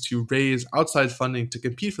companies to raise outside funding to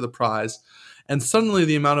compete for the prize. And suddenly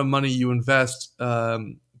the amount of money you invest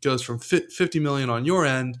goes from $50 million on your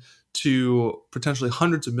end to potentially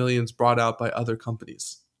hundreds of millions brought out by other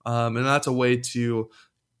companies. And that's a way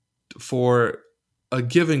for a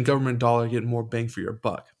given government dollar get more bang for your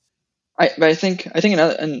buck. But I think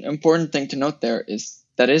an important thing to note there is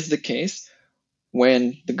that is the case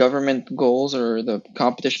when the government goals or the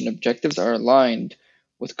competition objectives are aligned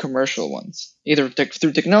with commercial ones, either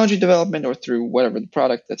through technology development or through whatever the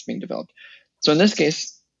product that's being developed. So in this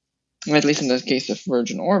case, at least in the case of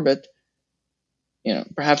Virgin Orbit,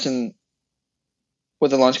 perhaps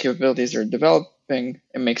with the launch capabilities they're developing,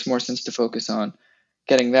 it makes more sense to focus on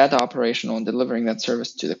getting that operational and delivering that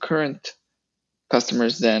service to the current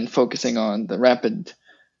customers than focusing on the rapid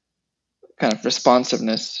kind of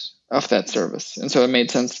responsiveness of that service. And so it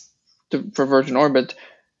made sense for Virgin Orbit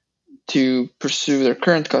to pursue their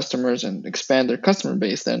current customers and expand their customer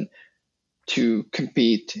base than to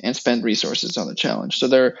compete and spend resources on the challenge. So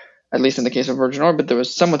there, at least in the case of Virgin Orbit, there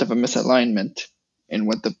was somewhat of a misalignment in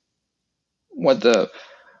what the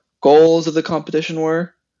goals of the competition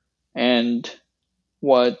were and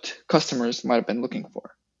what customers might have been looking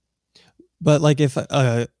for. But like if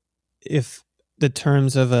the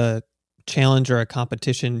terms of a challenge or a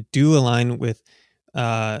competition do align with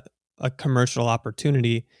a commercial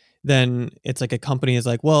opportunity, then it's like a company is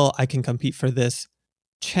like, well, I can compete for this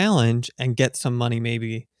challenge and get some money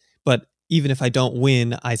maybe, but even if I don't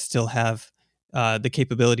win, I still have the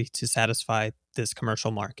capability to satisfy this commercial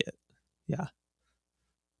market. Yeah.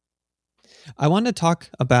 I want to talk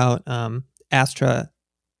about Astra,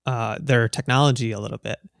 their technology a little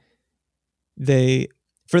bit.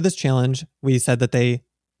 For this challenge, we said that they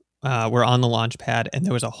were on the launch pad and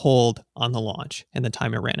there was a hold on the launch and the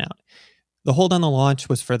timer ran out. The hold on the launch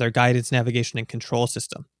was for their guidance, navigation, and control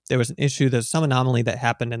system. There was an issue, there's some anomaly that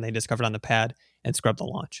happened and they discovered on the pad and scrubbed the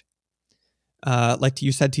launch. Like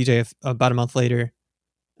you said, TJ, about a month later,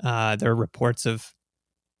 there are reports of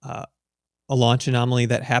a launch anomaly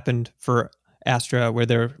that happened for Astra where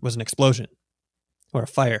there was an explosion or a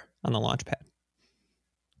fire on the launch pad.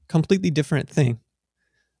 Completely different thing.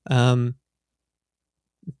 Guidance,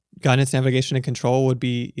 navigation, and control would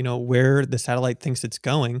be, where the satellite thinks it's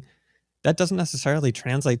going. That doesn't necessarily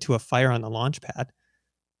translate to a fire on the launch pad.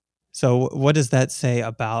 So what does that say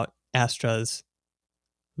about Astra's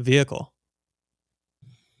vehicle?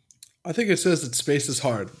 I think it says that space is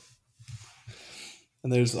hard.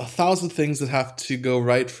 And there's 1,000 things that have to go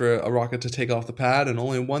right for a rocket to take off the pad, and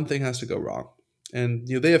only one thing has to go wrong. And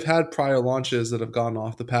they have had prior launches that have gone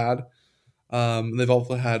off the pad. They've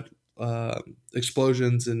also had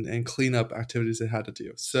explosions and cleanup activities they had to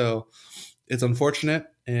do. So it's unfortunate,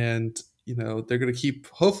 and they're going to keep.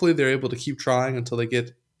 Hopefully, they're able to keep trying until they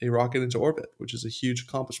get a rocket into orbit, which is a huge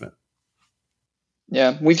accomplishment.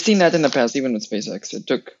 Yeah, we've seen that in the past, even with SpaceX. It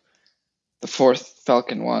took the fourth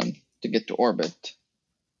Falcon 1 to get to orbit.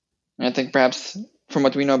 And I think perhaps from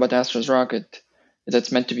what we know about Astra's rocket, is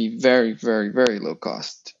it's meant to be very, very, very low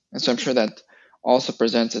cost. And so I'm sure that also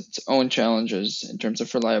presents its own challenges in terms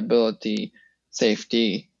of reliability,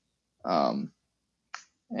 safety,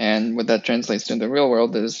 and what that translates to in the real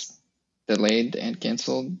world is delayed and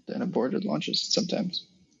canceled and aborted launches sometimes,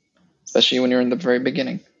 especially when you're in the very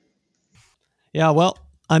beginning. Yeah, well,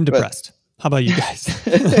 I'm depressed. How about you guys?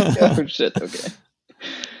 Oh, shit. Okay.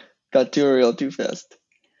 Got too real too fast.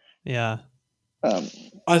 Yeah.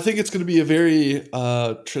 I think it's going to be a very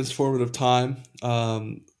transformative time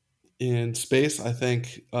in space. I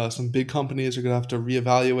think some big companies are going to have to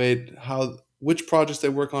reevaluate which projects they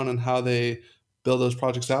work on and how they build those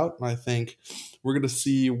projects out. And I think we're going to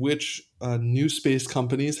see which new space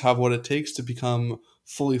companies have what it takes to become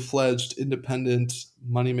fully fledged, independent,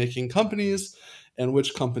 money-making companies, and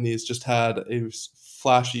which companies just had a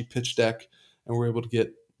flashy pitch deck and were able to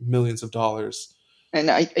get millions of dollars. And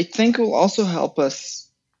I think it will also help us.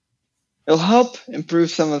 It'll help improve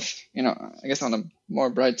some of, I guess on a more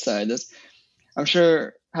bright side is I'm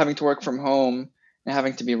sure having to work from home and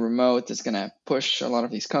having to be remote is going to push a lot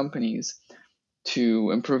of these companies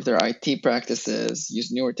to improve their IT practices,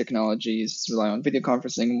 use newer technologies, rely on video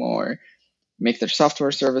conferencing more, make their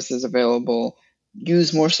software services available,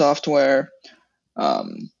 use more software,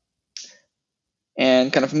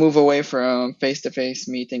 and kind of move away from face-to-face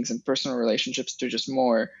meetings and personal relationships to just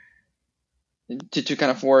more to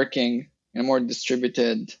kind of working in a more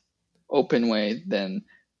distributed, open way than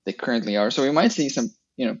they currently are. So we might see some,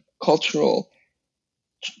 cultural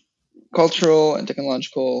and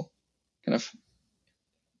technological kind of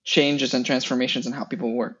changes and transformations in how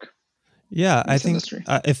people work. Yeah, I think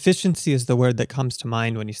efficiency is the word that comes to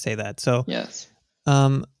mind when you say that. So yes,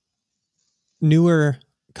 newer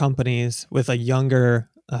companies with a younger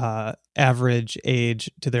average age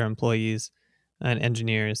to their employees and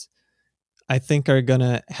engineers, I think are going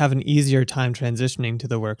to have an easier time transitioning to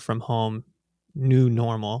the work from home new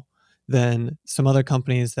normal than some other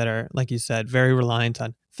companies that are, like you said, very reliant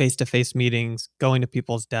on face-to-face meetings, going to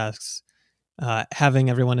people's desks, having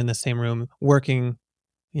everyone in the same room, working,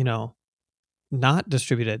 not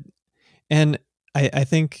distributed. And I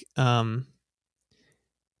think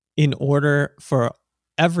in order for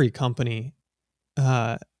every company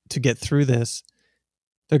to get through this,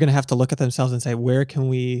 they're going to have to look at themselves and say, where can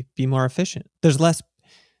we be more efficient? The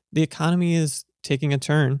economy is taking a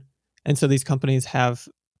turn. And so these companies have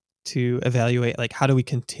to evaluate, like, how do we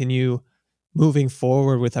continue moving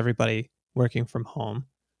forward with everybody working from home,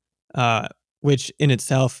 which in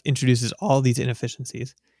itself introduces all these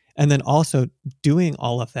inefficiencies. And then also doing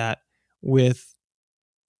all of that with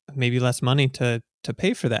maybe less money to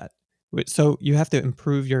pay for that. So you have to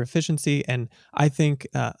improve your efficiency. And I think,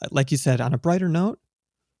 like you said, on a brighter note,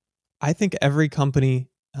 I think every company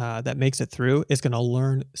that makes it through is going to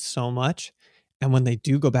learn so much. And when they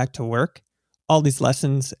do go back to work, all these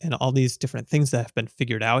lessons and all these different things that have been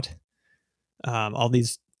figured out, all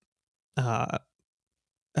these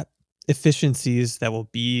efficiencies that will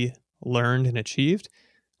be learned and achieved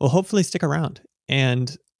will hopefully stick around.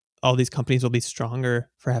 And all these companies will be stronger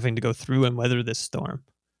for having to go through and weather this storm.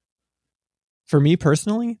 For me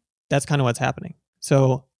personally, that's kind of what's happening.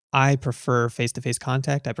 So I prefer face-to-face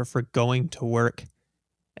contact. I prefer going to work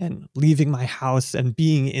and leaving my house and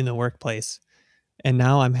being in the workplace. And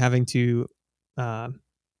now I'm having to, I'm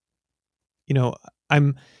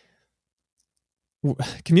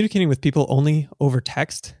communicating with people only over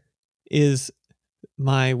text is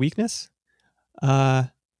my weakness.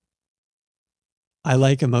 I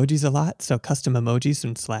like emojis a lot, so custom emojis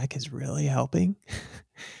from Slack is really helping.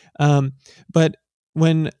 But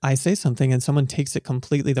when I say something and someone takes it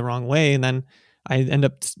completely the wrong way, and then I end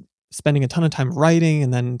up spending a ton of time writing,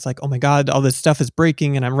 and then it's like, oh my God, all this stuff is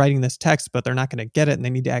breaking, and I'm writing this text, but they're not going to get it, and they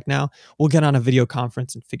need to act now. We'll get on a video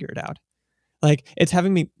conference and figure it out. Like, it's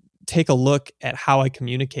having me take a look at how I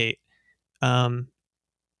communicate in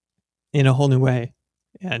a whole new way.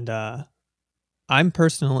 And I'm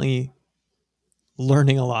personally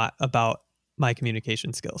learning a lot about my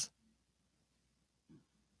communication skills,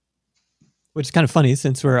 which is kind of funny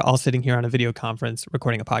since we're all sitting here on a video conference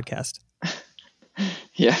recording a podcast.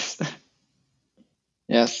 Yes.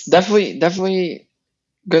 Yes, definitely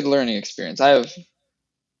good learning experience. I have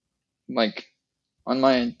like on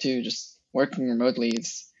my end too, just working remotely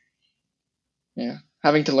is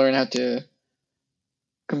having to learn how to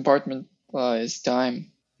compartmentalize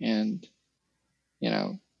time and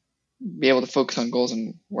be able to focus on goals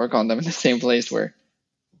and work on them in the same place where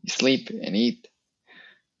you sleep and eat.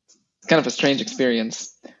 It's kind of a strange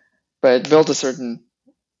experience, but it built a certain.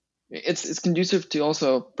 It's conducive to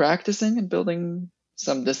also practicing and building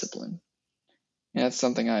some discipline. And that's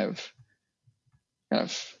something I've kind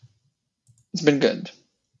of. It's been good.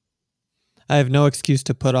 I have no excuse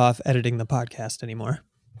to put off editing the podcast anymore.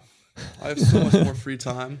 I have so much more free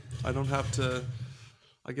time. I don't have to.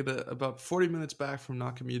 I get about 40 minutes back from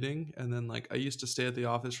not commuting, and then I used to stay at the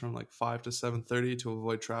office from 5 to 7:30 to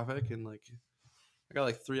avoid traffic, and I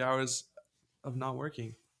got 3 hours of not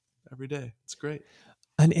working every day. It's great.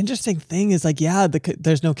 An interesting thing is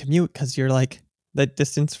there's no commute because you're the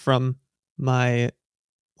distance from my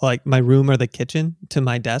room or the kitchen to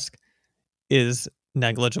my desk is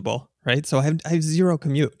negligible, right? So I have zero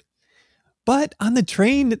commute. But on the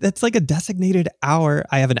train, that's a designated hour.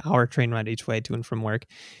 I have an hour train ride each way to and from work.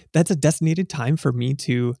 That's a designated time for me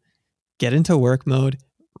to get into work mode.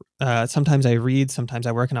 Sometimes I read, sometimes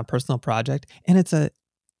I work on a personal project, and it's a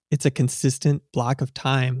consistent block of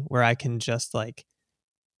time where I can just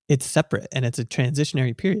it's separate and it's a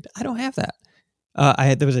transitionary period. I don't have that.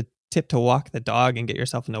 There was a tip to walk the dog and get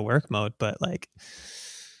yourself into work mode, but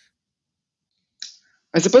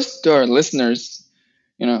I suppose to our listeners,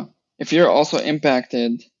 if you're also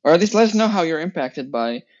impacted, or at least let us know how you're impacted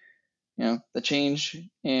by, the change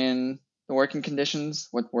in the working conditions,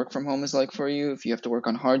 what work from home is like for you, if you have to work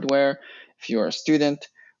on hardware, if you're a student,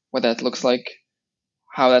 what that looks like,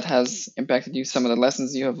 how that has impacted you, some of the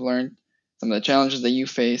lessons you have learned, some of the challenges that you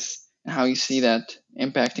face, and how you see that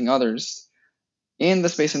impacting others in the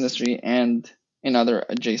space industry and in other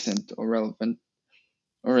adjacent or relevant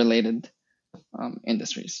or related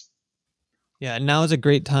industries. Yeah, now is a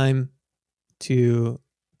great time to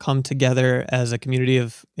come together as a community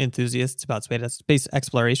of enthusiasts about space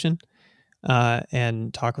exploration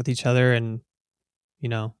and talk with each other and,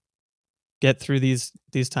 get through these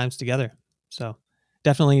times together. So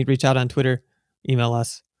definitely reach out on Twitter, email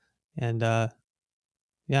us, and we're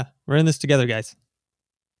in this together, guys.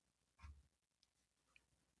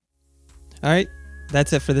 All right,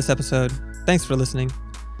 that's it for this episode. Thanks for listening.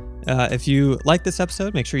 If you like this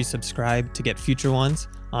episode, make sure you subscribe to get future ones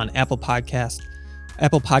on Apple Podcasts,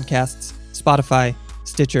 Spotify,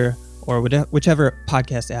 Stitcher, or whichever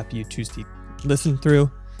podcast app you choose to listen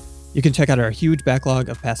through. You can check out our huge backlog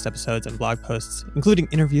of past episodes and blog posts, including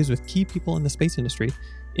interviews with key people in the space industry,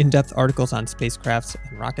 in-depth articles on spacecrafts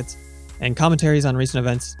and rockets, and commentaries on recent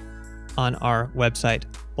events on our website,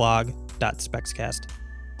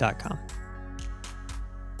 blog.spexcast.com.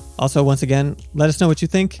 Also, once again, let us know what you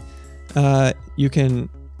think. You can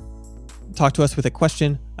talk to us with a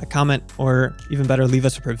question, a comment, or even better, leave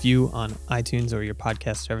us a review on iTunes or your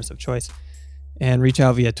podcast service of choice. And reach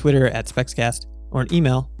out via Twitter at SpexCast or an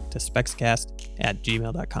email to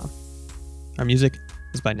spexcast@gmail.com. Our music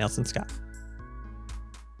is by Nelson Scott.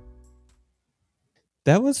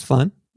 That was fun.